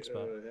Lego works,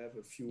 but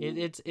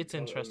it's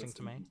interesting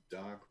to me.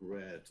 Dark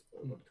red.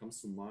 What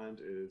comes to mind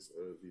is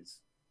these,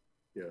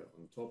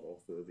 on top of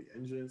the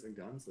engines and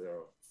guns, there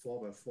are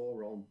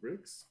 4x4 round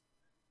bricks.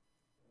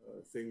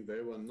 I think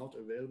they were not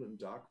available in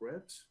dark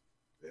red.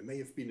 They may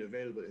have been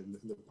available in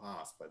the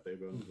past, but they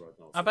weren't right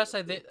now. I better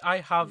say that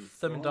I have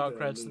them in dark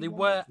red, so they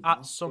were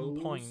at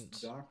some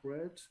point. Dark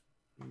red.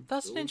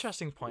 That's an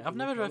interesting point. I've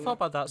never really thought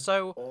about that.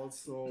 So,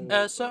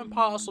 Also, certain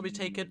parts will be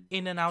taken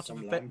in and out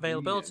of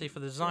availability for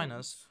the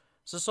designers.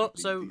 So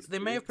they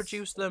may have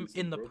produced them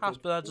in the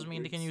past, but that doesn't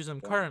mean they can use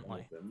them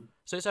currently.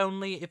 So it's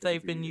only if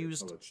they've been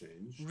used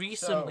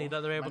recently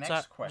that they're able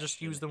to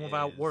just use them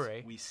without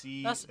worry.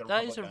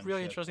 That is a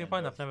really interesting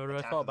point I've never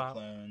really thought about.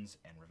 Clones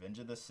and Revenge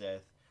of the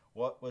Sith.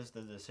 What was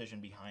the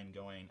decision behind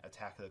going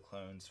Attack of the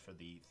Clones for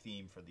the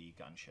theme for the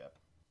gunship?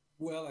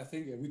 Well, I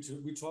think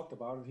we talked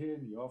about it here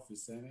in the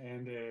office,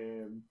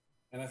 and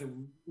I think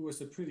it was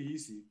a pretty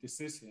easy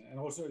decision. And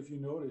also, if you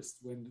noticed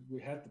when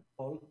we had the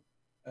poll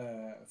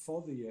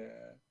for the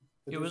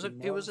it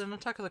was an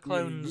Attack of the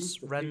Clones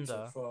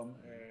render from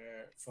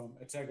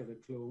Attack of the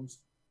Clones.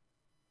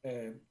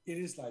 It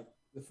is like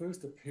the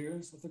first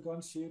appearance of the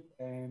gunship,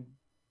 and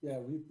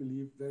we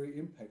believe very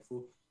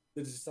impactful.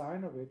 The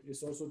design of it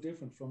is also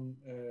different from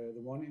the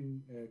one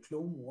in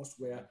Clone Wars,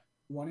 where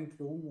the one in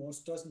Clone Wars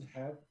doesn't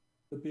have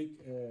the big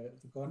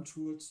the gun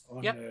turrets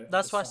on.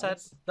 That's why I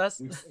said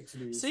that's.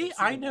 See,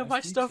 I know my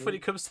stuff when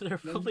it comes to the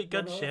Republic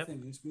gunship.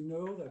 Thing is, we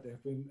know that there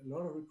have been a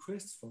lot of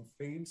requests from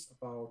fans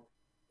about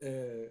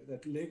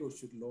that Lego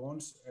should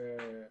launch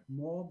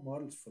more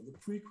models for the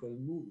prequel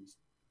movies.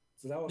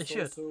 So that was they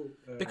should, also,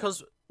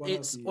 because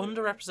it's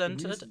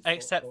underrepresented,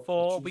 except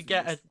for we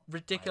get a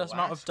ridiculous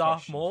amount of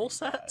Darth Maul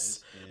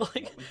sets.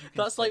 Like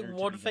that's like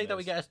one thing that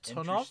we get a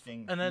ton of,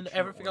 and then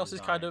everything else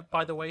is kind of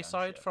by the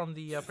wayside from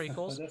the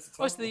prequels.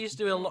 Obviously, they used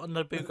to do a lot of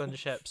Naboo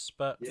gunships,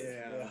 but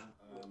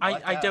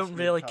I don't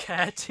really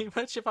care too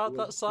much about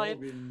that side.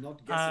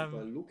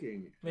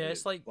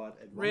 It's like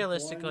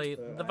realistically,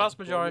 the vast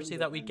majority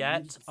that we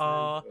get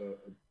are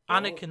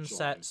Anakin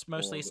sets,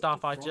 mostly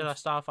Starfighter, Jedi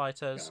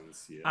Starfighters,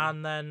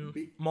 and then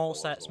Maul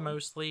sets,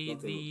 mostly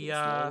the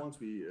I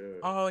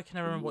can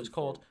never remember what it's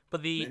called,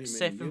 but the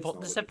Sith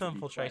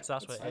Infiltrator.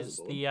 That's what it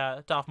is.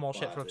 The Darth Maul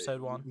ship from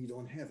Episode 1. We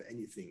don't have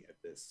anything at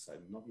this side,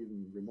 not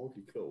even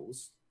remotely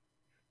close.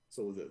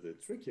 So the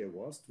trick here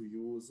was to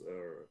use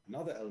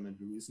another element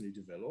we recently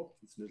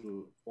developed. These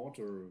little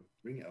quarter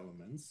ring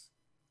elements,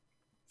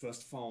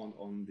 first found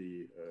on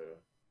the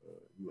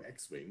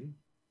UX wing,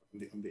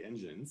 on the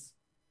engines.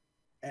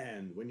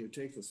 And when you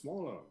take the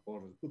smaller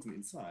orders, put them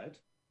inside.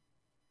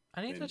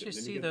 I need to actually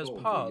see those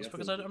parts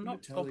because I'm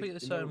not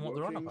completely certain what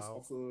they're on about.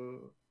 Of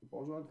the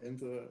ball and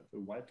the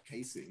white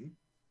casing.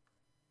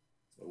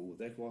 So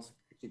that was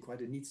actually quite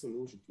a neat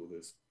solution to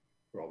this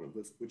problem,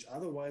 which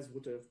otherwise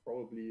would have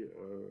probably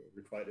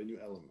required a new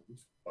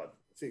element. But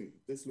I think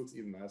this looks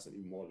even nicer and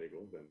even more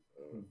Lego than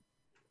an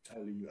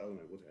entirely new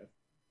element would have.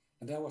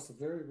 And that was a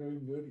very, very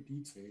nerdy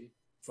detail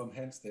from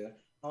Hans there.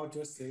 I'll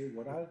just say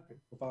what I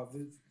about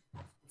this.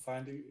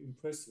 Find it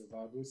impressive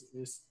about this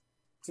is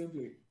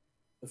simply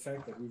the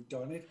fact that we've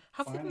done it.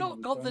 Have they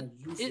not got the?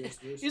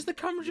 Is the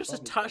camera just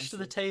attached to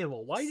the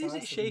table? Why is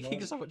it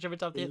shaking so much every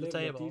time they hit the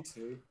table?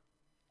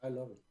 I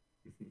love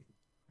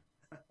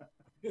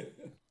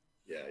it.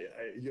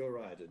 You're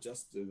right.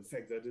 Just the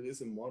fact that it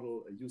is a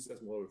model, a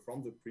UCS model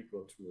from the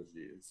prequel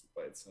trilogy, is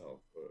by itself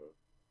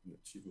an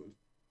achievement.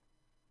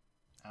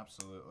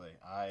 Absolutely.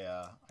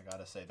 I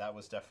gotta say that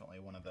was definitely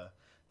one of the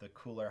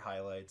cooler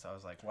highlights. I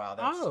was like, wow,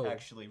 that's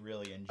actually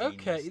really ingenious.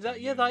 Okay, that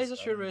is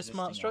actually a really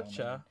smart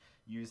structure.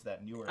 Use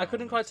that newer. I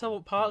couldn't quite tell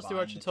what parts they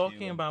were actually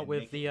talking about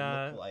with the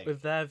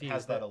with their view. It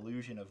has that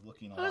illusion of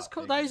looking a lot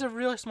cool. bigger, that is a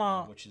really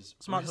smart, which is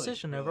smart really,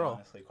 decision really overall.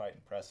 Honestly, quite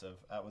impressive.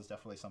 That was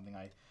definitely something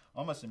I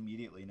almost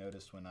immediately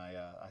noticed when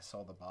I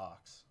saw the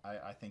box.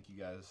 I think you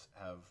guys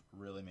have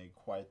really made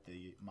quite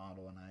the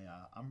model, and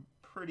I'm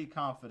pretty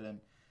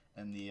confident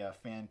in the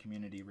fan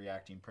community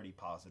reacting pretty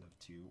positive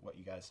to what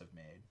you guys have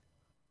made.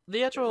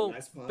 The actual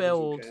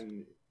build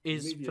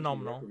is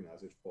phenomenal.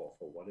 Recognize it for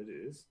what it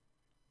is.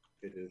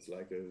 It is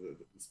like a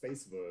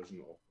space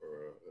version of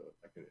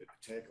like an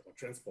attack or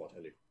transport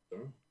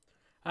helicopter.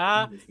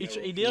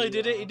 He nearly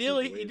did it.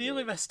 He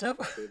nearly messed up.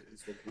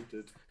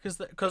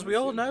 Because we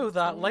all know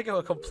that Lego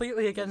are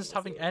completely against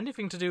having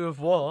anything to do with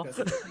war.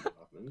 So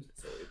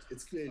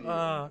it's clearly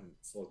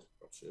assault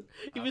dropship.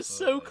 He was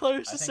so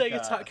close to saying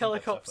attack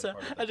helicopter,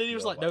 and then he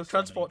was like, "No,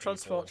 transport."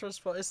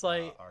 It's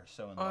like,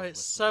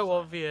 it's so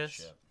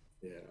obvious.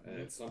 Yeah,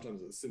 and sometimes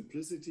the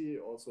simplicity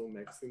also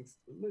makes things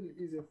a little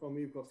easier for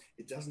me because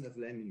it doesn't have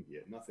landing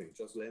gear, nothing,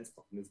 just lands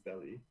on its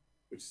belly,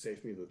 which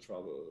saves me the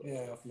trouble.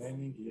 Of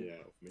landing gear.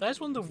 Yeah, That's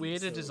one of the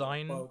weirder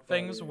design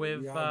things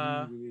with,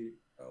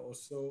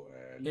 also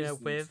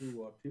with to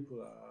what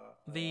people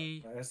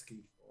are asking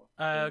for.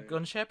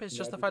 Gunship. It's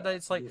just the fact that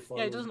it's like,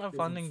 it doesn't have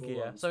landing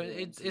gear, so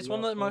it's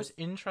one of the most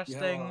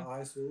interesting.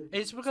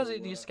 It's because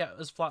it needs to get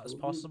as flat as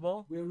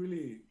possible.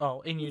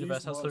 Oh, in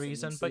universe, that's the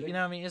reason. But you know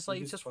what I mean? It's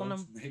like just one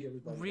of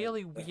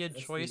really weird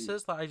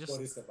choices that I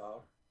just.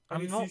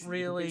 I'm not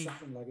really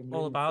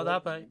all about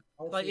that, but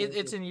like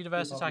it's in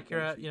universe, it's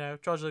accurate. You know,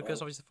 George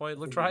Lucas obviously thought it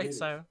looked right,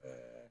 so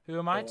who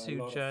am I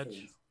to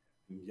judge?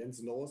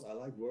 Jens knows I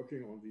like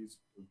working on these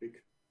big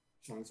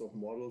chunks of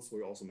models, so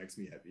it also makes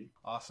me happy.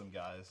 Awesome,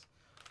 guys.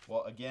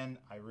 Well, again,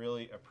 I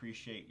really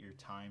appreciate your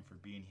time for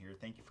being here.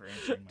 Thank you for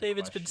answering my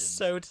David's questions.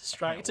 been so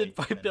distracted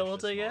by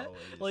building it.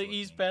 Like,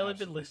 he's barely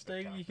been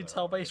listening. You can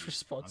tell by his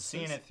responses. I'm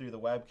seeing it through the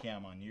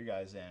webcam on you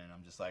guys' end, and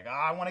I'm just like,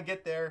 I want to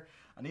get there.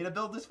 I need to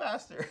build this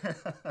faster.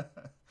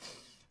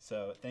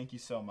 So, thank you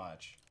so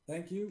much.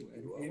 Thank you.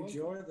 And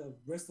enjoy the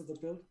rest of the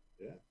build.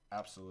 Yeah.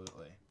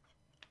 Absolutely.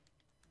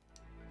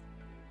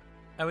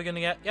 Are we going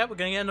to get... Yeah, we're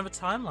going to get another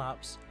time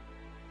lapse.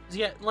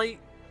 Yeah, like...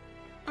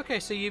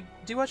 Okay, so you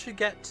do actually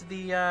get to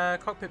the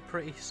cockpit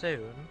pretty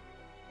soon.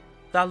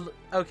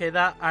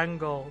 That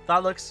angle,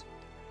 that looks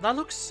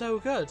so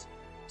good.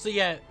 So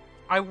yeah,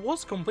 I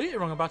was completely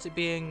wrong about it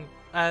being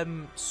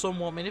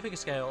somewhat minifigure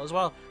scale as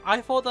well. I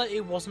thought that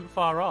it wasn't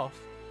far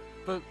off,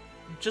 but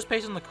just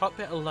based on the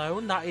cockpit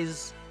alone, that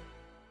is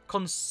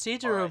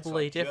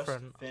considerably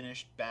different. Just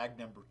finished bag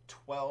number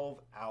 12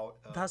 out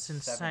of That's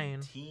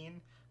insane.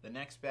 17. The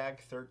next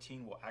bag,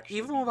 13, will actually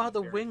even be without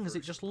the very wings,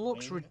 it just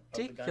looks wing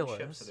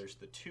ridiculous. So there's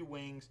the 2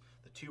 wings,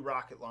 the 2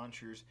 rocket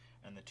launchers,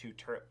 and the 2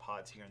 turret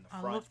pods here in the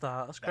front. I love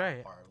that. That's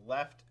great. Are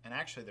left, and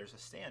actually there's a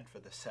stand for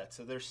the set,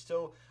 so there's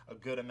still a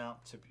good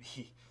amount to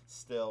be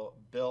still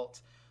built.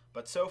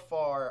 But so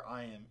far,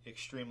 I am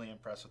extremely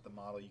impressed with the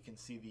model. You can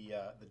see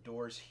the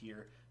doors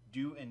here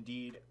do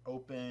indeed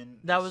open.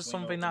 That was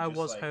something that I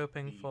was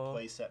hoping for.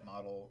 The playset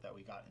model that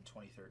we got in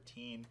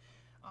 2013.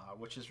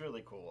 Which is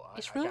really cool.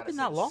 It's really been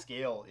that long. The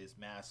scale is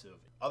massive.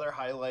 Other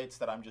highlights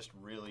that I'm just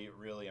really,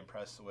 really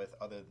impressed with,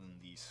 other than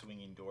the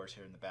swinging doors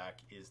here in the back,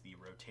 is the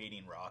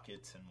rotating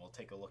rockets, and we'll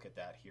take a look at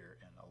that here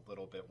in a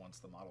little bit once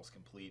the model's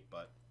complete.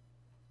 But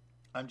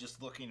I'm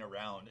just looking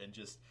around and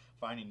just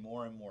finding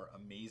more and more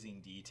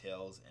amazing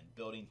details and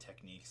building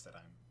techniques that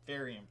I'm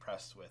very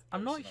impressed with.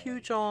 I'm not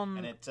huge on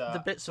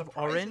the bits of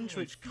orange,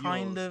 which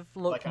kind of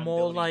look like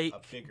more like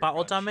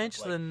battle damage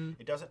like,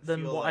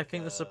 than what I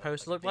think they're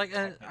supposed to look like.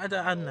 I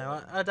don't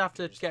know. I'd have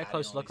to get a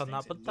closer look on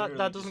that, but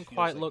that doesn't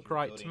quite look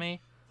right to me.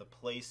 The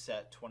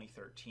playset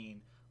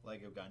 2013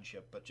 Lego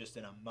Gunship, but just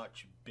in a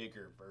much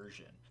bigger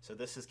version. So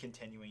this is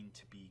continuing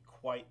to be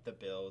quite the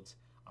builds.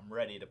 I'm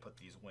ready to put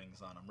these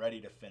wings on. I'm ready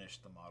to finish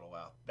the model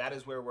out. That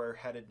is where we're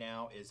headed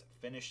now, is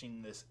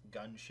finishing this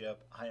gunship.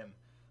 I am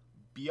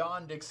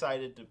beyond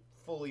excited to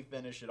fully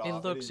finish it off.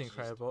 It looks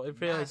incredible. It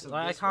really is.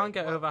 I can't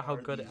get over how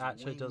good it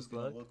actually does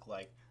look.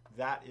 Like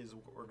that is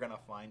what we're gonna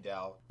find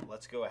out.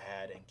 Let's go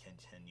ahead and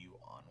continue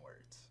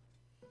onwards.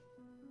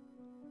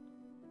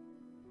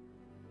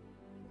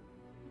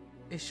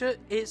 It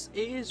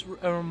is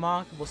a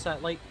remarkable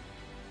set. Like,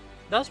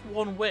 that's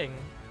one wing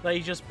that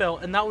he just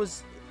built, and that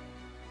is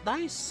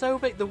so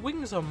big. The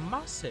wings are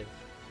massive.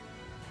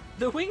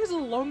 The wings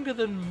are longer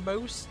than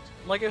most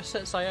Lego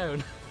sets I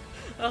own.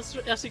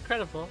 That's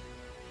incredible.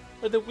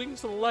 Like, the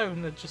wings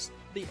alone, are just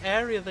the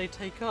area they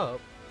take up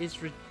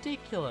is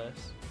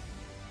ridiculous.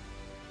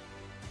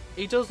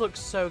 He does look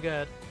so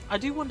good. I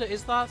do wonder,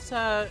 is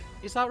that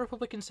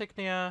Republic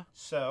insignia?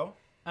 So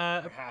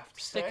I have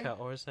to sticker, say,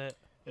 or is it?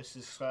 This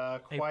is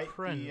quite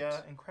print.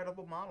 the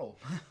incredible model.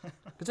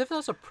 Because if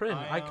there's a print,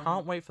 I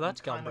can't wait for that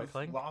to go on I'm kind of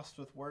Bricklink. lost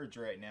with words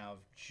right now of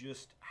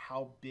just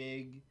how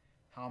big,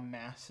 how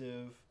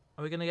massive.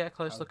 Are we gonna get a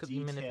close how look at the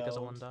minifigures? I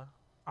detailed, wonder.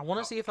 I want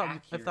to how see if that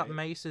accurate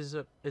mace is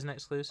an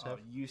exclusive.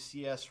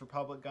 UCS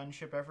Republic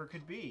Gunship ever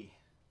could be.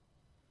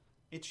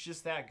 It's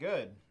just that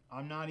good.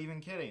 I'm not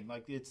even kidding.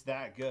 Like, it's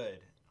that good.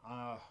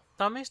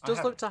 That mace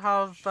does look to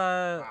have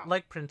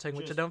leg printing,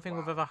 which I Just don't think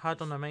we've ever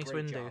had on a mace great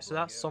window, job, so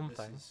that's Lego.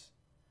 something.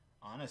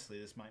 Honestly,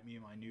 this might be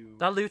my new.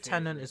 That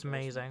lieutenant favorite is Ultimate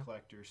amazing.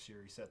 Collector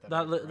series set that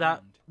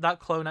I've That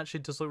clone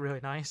actually does look really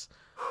nice.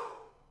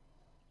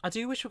 I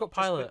do wish we got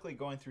pilot. Just quickly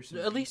going through some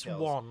At least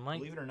details. one. Like,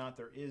 Believe it or not,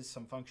 there is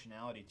some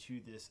functionality to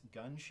this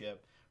gunship.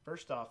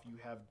 First off, you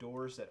have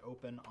doors that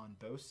open on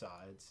both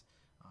sides.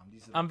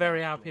 These are the I'm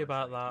very back happy doors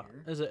about right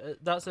that. here.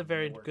 That's a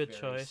very They work good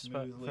very choice,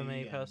 but for smoothly,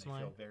 me and personally.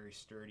 they feel very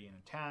sturdy and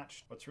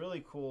attached. What's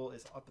really cool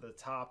is up at the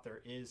top there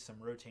is some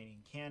rotating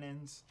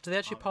cannons. Do they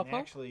actually pop They up?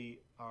 actually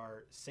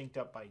are synced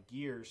up by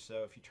gears,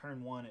 so if you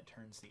turn one, it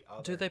turns the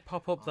other. Do they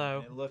pop up though?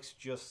 And it looks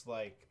just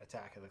like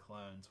Attack of the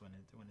Clones when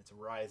it's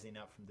rising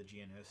up from the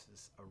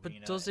Geonosis arena.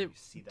 But does and it you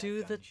see that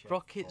do the gunship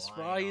rockets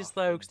flying rise off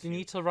though? Because they into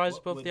need to rise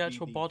what above would the be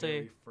actual the body.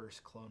 very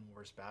first Clone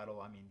Wars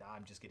battle. I mean,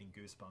 I'm just getting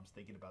goosebumps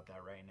thinking about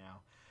that right now.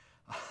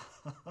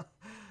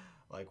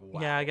 Like,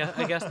 wow. Yeah, I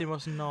guess they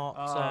must not.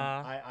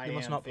 They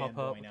must am not pop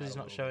up fanboying because out he's a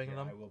not little showing bit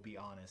them. here. I will be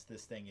honest.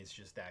 This thing is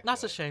just that.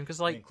 That's a good. shame because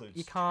It like includes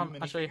you two can't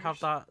actually have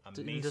minifigures, that a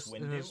in mace the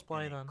window,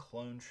 display and a then.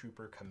 Clone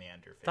Trooper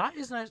Commander figure. That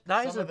is nice.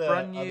 That is Some a of the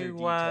brand other new.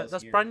 details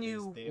That's here brand is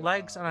new they,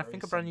 legs and I there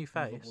think is a brand some new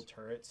face. movable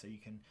turrets, so you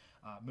can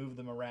move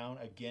them around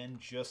again,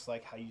 just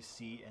like how you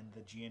see in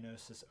the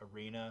Geonosis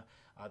arena.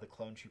 The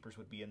clone troopers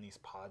would be in these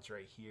pods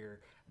right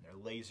here, and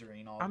they're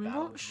lasering all. I'm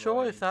battle not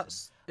sure if droids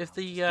that's and, if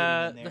the just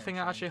getting in there the thing and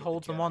that trying to actually get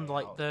holds the them on, Jedi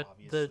like out. the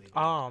Obviously, they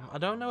arm. I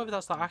don't don't know if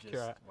that's that and just-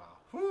 accurate. wow.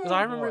 Because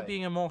I remember it boy.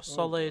 being a more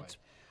solid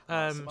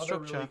Some other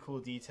structure. really cool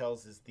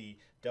details is the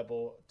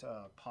double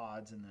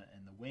pods and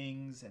the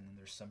wings, and then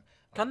there's some.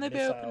 Can they be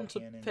missile open to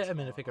cannons fit a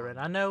minifigure in?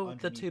 I on- know the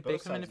underneath two both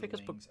big sides of the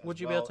minifigures, but wings, would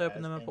as you be able well to open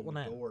as them and in put one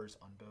the in? doors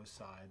on both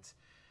sides.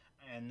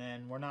 And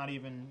then we're not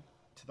even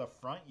to the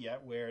front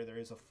yet, where there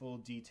is a full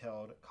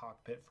detailed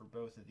cockpit for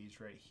both of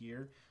these right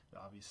here.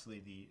 Obviously,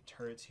 the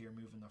turrets here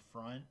move in the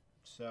front.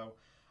 So,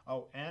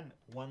 oh, and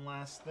one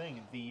last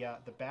thing: the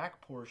back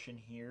portion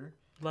here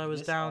Lowers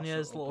this down, also yeah,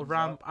 there's a little opens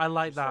ramp. up I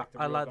like just that. the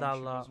I real like that a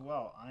gunship lot. as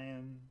well. I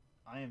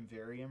am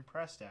very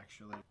impressed,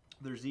 actually.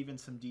 There's even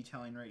some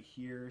detailing right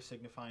here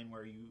signifying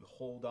where you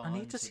hold on. I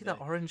need to see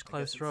that orange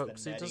closer up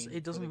because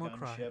it doesn't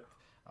look right.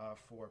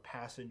 For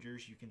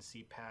passengers, you can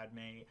see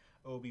Padme,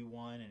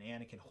 Obi-Wan, and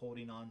Anakin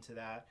holding on to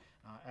that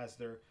as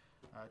they're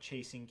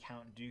chasing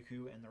Count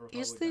Dooku and the Republic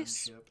Is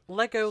this gunship.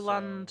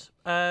 Legoland?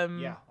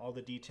 Yeah, all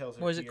the details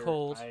are what is it here.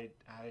 called?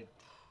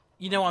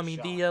 You I'm know what I just mean?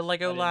 shocked. The I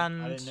didn't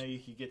Legoland, know you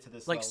could get to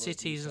this like level of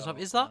cities and stuff.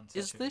 detail Is on such a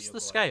this the vehicle.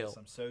 scale?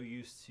 I'm so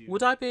used to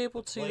Would I be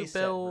able the to playset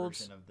build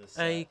version of this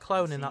a set,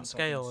 clone and in that seeing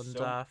scale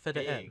something and so fit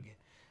it in? big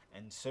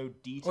and so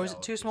detailed, Or is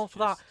it too small for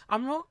that? just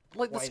I'm not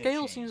like the quite a scale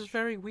change. seems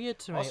very weird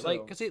to me. Also,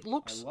 Like because it I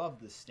looks love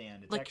this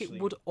stand. It's like it actually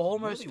would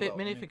almost really fit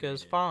well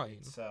minifigures integrated. fine.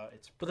 It's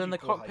But then pretty the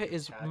cool how cockpit you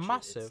is attach it.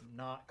 massive. It's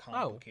not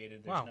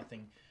complicated. There's wow.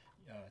 nothing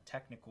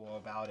technical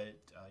about it.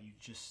 You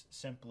just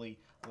simply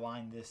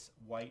line this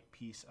white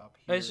piece up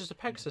here. It's just a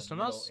peg into the system.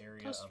 middle That's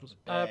area that's of the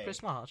bay, pretty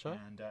smart actually.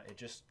 and it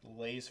just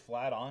lays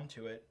flat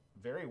onto it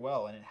very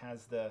well, and it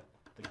has the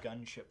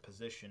gunship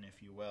position,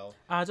 if you will.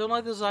 I don't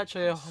like there's So you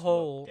actually can a slope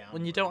hole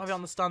when you don't have it downwards.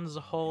 on the stand. There's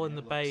a hole in And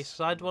the it base. looks-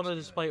 So I'd it want to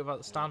looks display it good. without the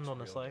It stand, looks real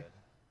honestly. good.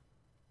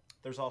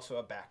 There's also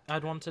a back.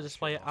 I'd want to turret. I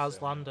display should it as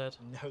also landed.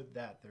 Note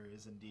that there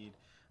is indeed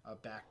a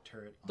back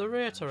turret. The on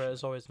rear gunship. turret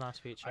is always a nice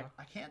feature.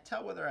 I can't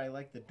tell whether I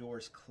like the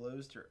doors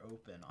closed or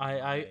open.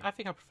 I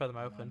think I prefer them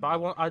open, but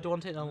I'd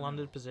want it in a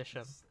landed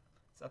position.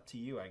 It's up to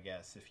you, I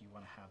guess, if you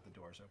want to have the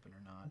doors open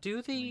or not. Do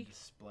when the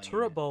displaying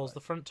turret it, balls,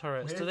 but the front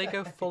turrets, do where they the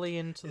go heck fully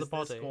into the is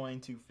body? this going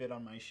to fit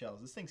on my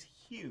shelves? This thing's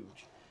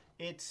huge.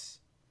 It's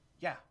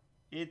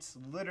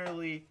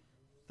literally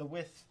the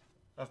width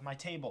of my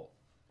table.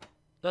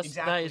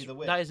 exactly the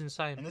width. That is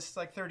insane. And this is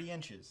like 30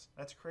 inches.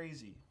 That's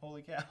crazy.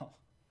 Holy cow.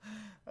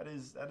 That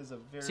is a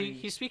very See,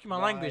 he's speaking my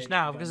wide language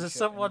now because there's gunship,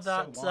 someone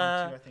and it's so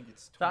that long, too. I think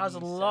it's that has a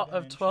lot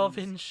of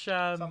 27 12-inch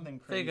something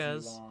crazy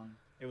figures. long.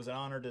 It was an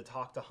honor to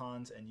talk to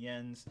Hans and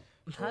Jens.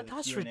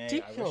 That's Q&A.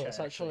 ridiculous,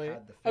 actually.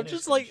 had the I'm finished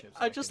just like, gunships so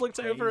I just could looked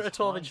over at a praise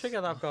 12-inch Hans.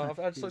 figure that I've got.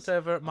 I just His looked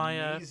over at my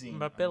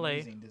amazing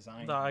Billy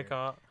design that I here.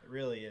 got. It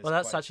really is. Well,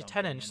 that's quite actually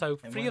something. 10-inch, so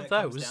And 3 when of it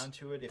comes those. down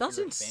to it, if That's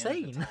you're a fan of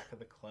insane. Attack of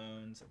the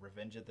Clones,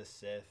 Revenge of the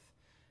Sith,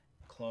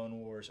 Clone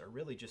Wars, or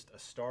really just a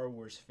Star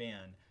Wars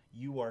fan,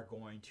 you are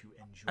going to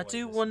enjoy. I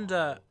do this wonder,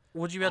 model.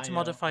 would you be able to I know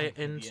modify I it could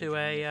be into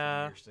enjoying it for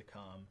a years to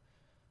come.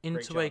 Great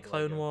into job, a Lego.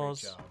 Clone Great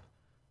Wars job,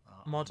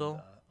 on model?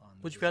 the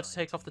Would you be able to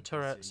design take off the team.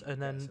 turrets You and guys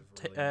then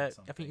have really I made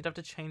think you'd have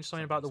to change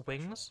something something about the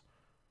special. wings?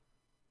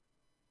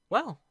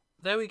 Well,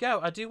 there we go.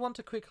 I do want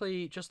to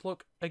quickly just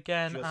look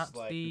again Just at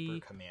like the.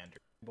 Uber Commander.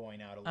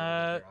 Going out a little bit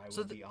here, I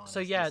will be honest, So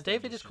yeah, this thing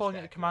David is just calling it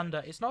a that good.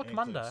 commander. It's not a It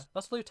commander. includes-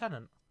 That's a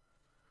lieutenant.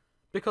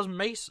 Because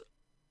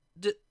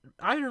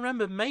I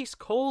remember Mace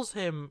calls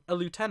him a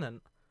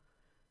lieutenant.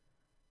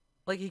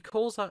 Like, he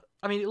calls that...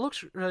 I mean, it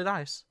looks really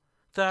nice.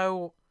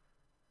 Though,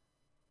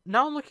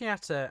 now I'm looking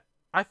at it,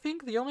 I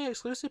think the only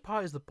exclusive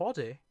part is the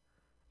body.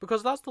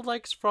 Because that's the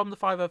legs from the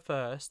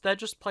 501st. They're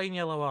just plain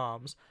yellow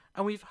arms.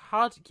 And we've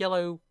had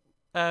yellow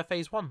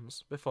Phase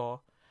 1s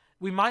before.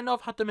 We might not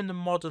have had them in the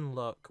modern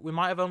look. We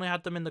might have only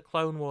had them in the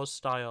Clone Wars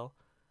style.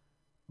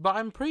 But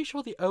I'm pretty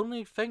sure the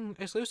only thing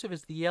exclusive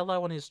is the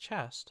yellow on his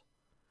chest.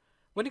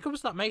 When it comes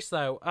to that mace,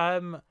 though,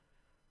 I'm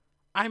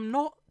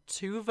not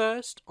too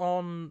versed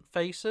on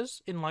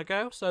faces in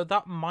LEGO, so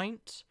that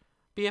might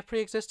be a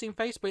pre-existing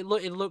face, but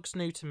it looks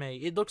new to me.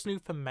 It looks new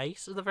for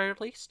Mace, at the very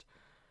least.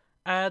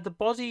 The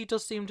body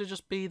does seem to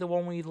just be the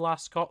one we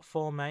last got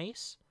for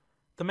Mace.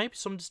 There may be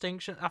some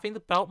distinction. I think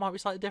the belt might be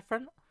slightly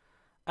different.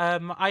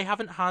 I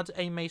haven't had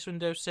a Mace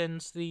window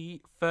since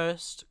the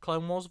first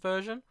Clone Wars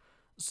version,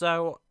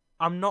 so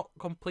I'm not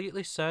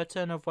completely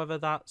certain of whether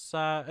that's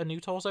a new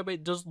torso, but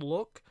it does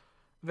look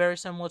very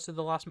similar to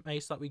the last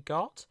Mace that we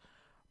got.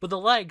 But the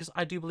legs,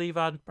 I do believe,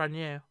 are brand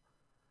new.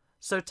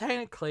 So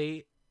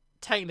technically,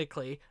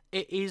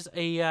 it is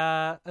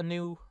a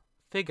new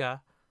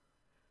figure.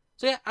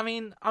 So yeah, I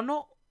mean,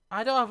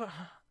 I don't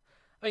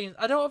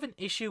have an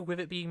issue with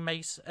it being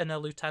Mace and a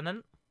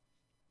lieutenant.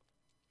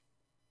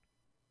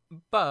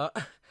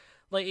 But,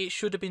 like, it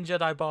should have been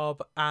Jedi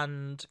Bob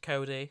and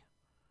Cody.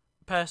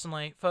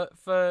 Personally,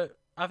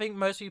 I think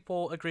most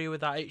people agree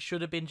with that. It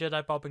should have been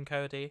Jedi Bob and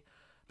Cody.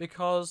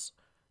 Because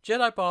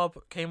Jedi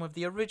Bob came with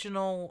the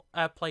original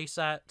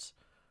playset.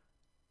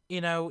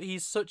 You know,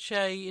 he's such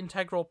a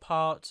integral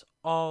part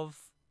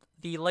of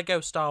the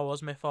LEGO Star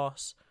Wars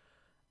mythos.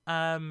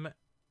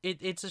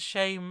 It's a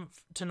shame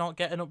to not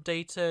get an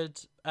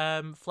updated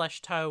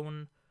flesh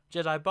tone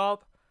Jedi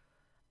Bob.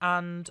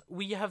 And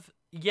we have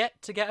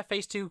yet to get a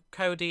Phase 2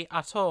 Cody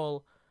at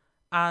all.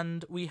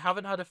 And we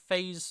haven't had a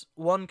Phase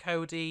 1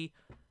 Cody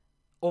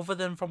other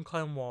than from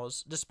Clone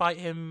Wars. Despite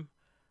him,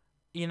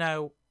 you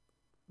know,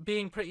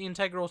 being pretty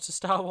integral to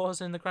Star Wars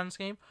in the grand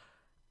scheme.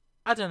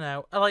 I don't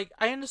know. Like,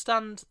 I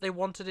understand they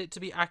wanted it to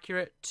be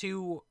accurate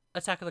to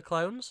Attack of the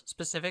Clones,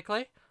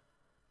 specifically.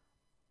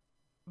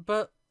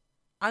 But,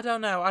 I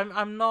don't know.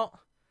 I'm not...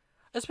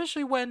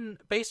 Especially when,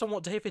 based on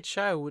what David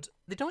showed,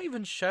 they don't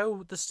even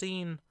show the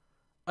scene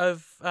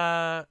of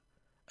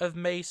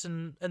Mace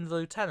and the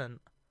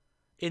Lieutenant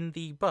in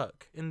the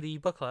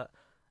booklet.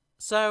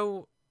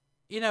 So,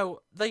 you know,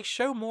 they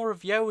show more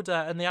of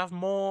Yoda and they have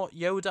more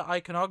Yoda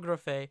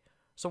iconography.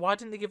 So why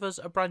didn't they give us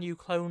a brand new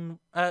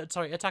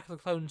Attack of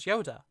the Clones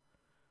Yoda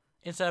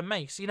instead of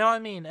Mace? You know what I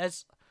mean?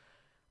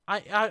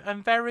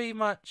 I'm very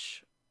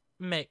much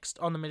mixed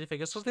on the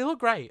minifigures because they look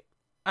great,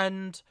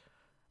 and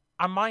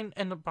I might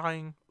end up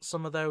buying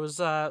some of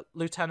those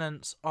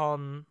lieutenants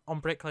on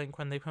Bricklink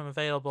when they become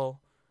available,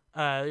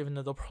 even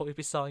though they'll probably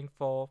be selling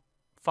for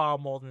far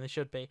more than they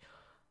should be.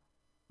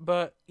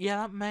 But yeah,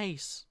 that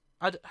Mace,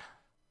 I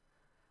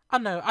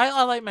don't know.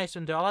 I like Mace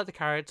Windu. I like the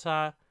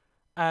character.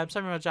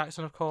 Samuel L.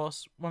 Jackson, of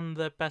course, one of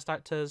the best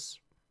actors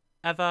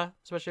ever,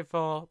 especially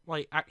for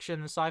like action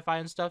and sci-fi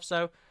and stuff.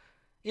 So,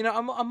 you know,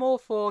 I'm all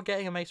for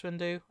getting a new Mace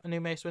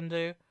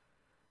Windu.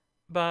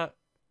 But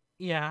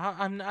yeah,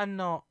 I'm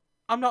not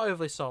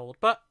overly sold.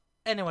 But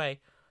anyway,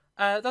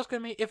 that's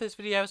gonna be it for this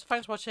video. So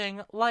thanks for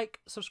watching. Like,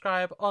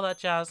 subscribe, all that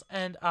jazz,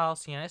 and I'll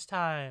see you next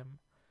time.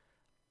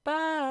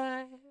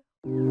 Bye.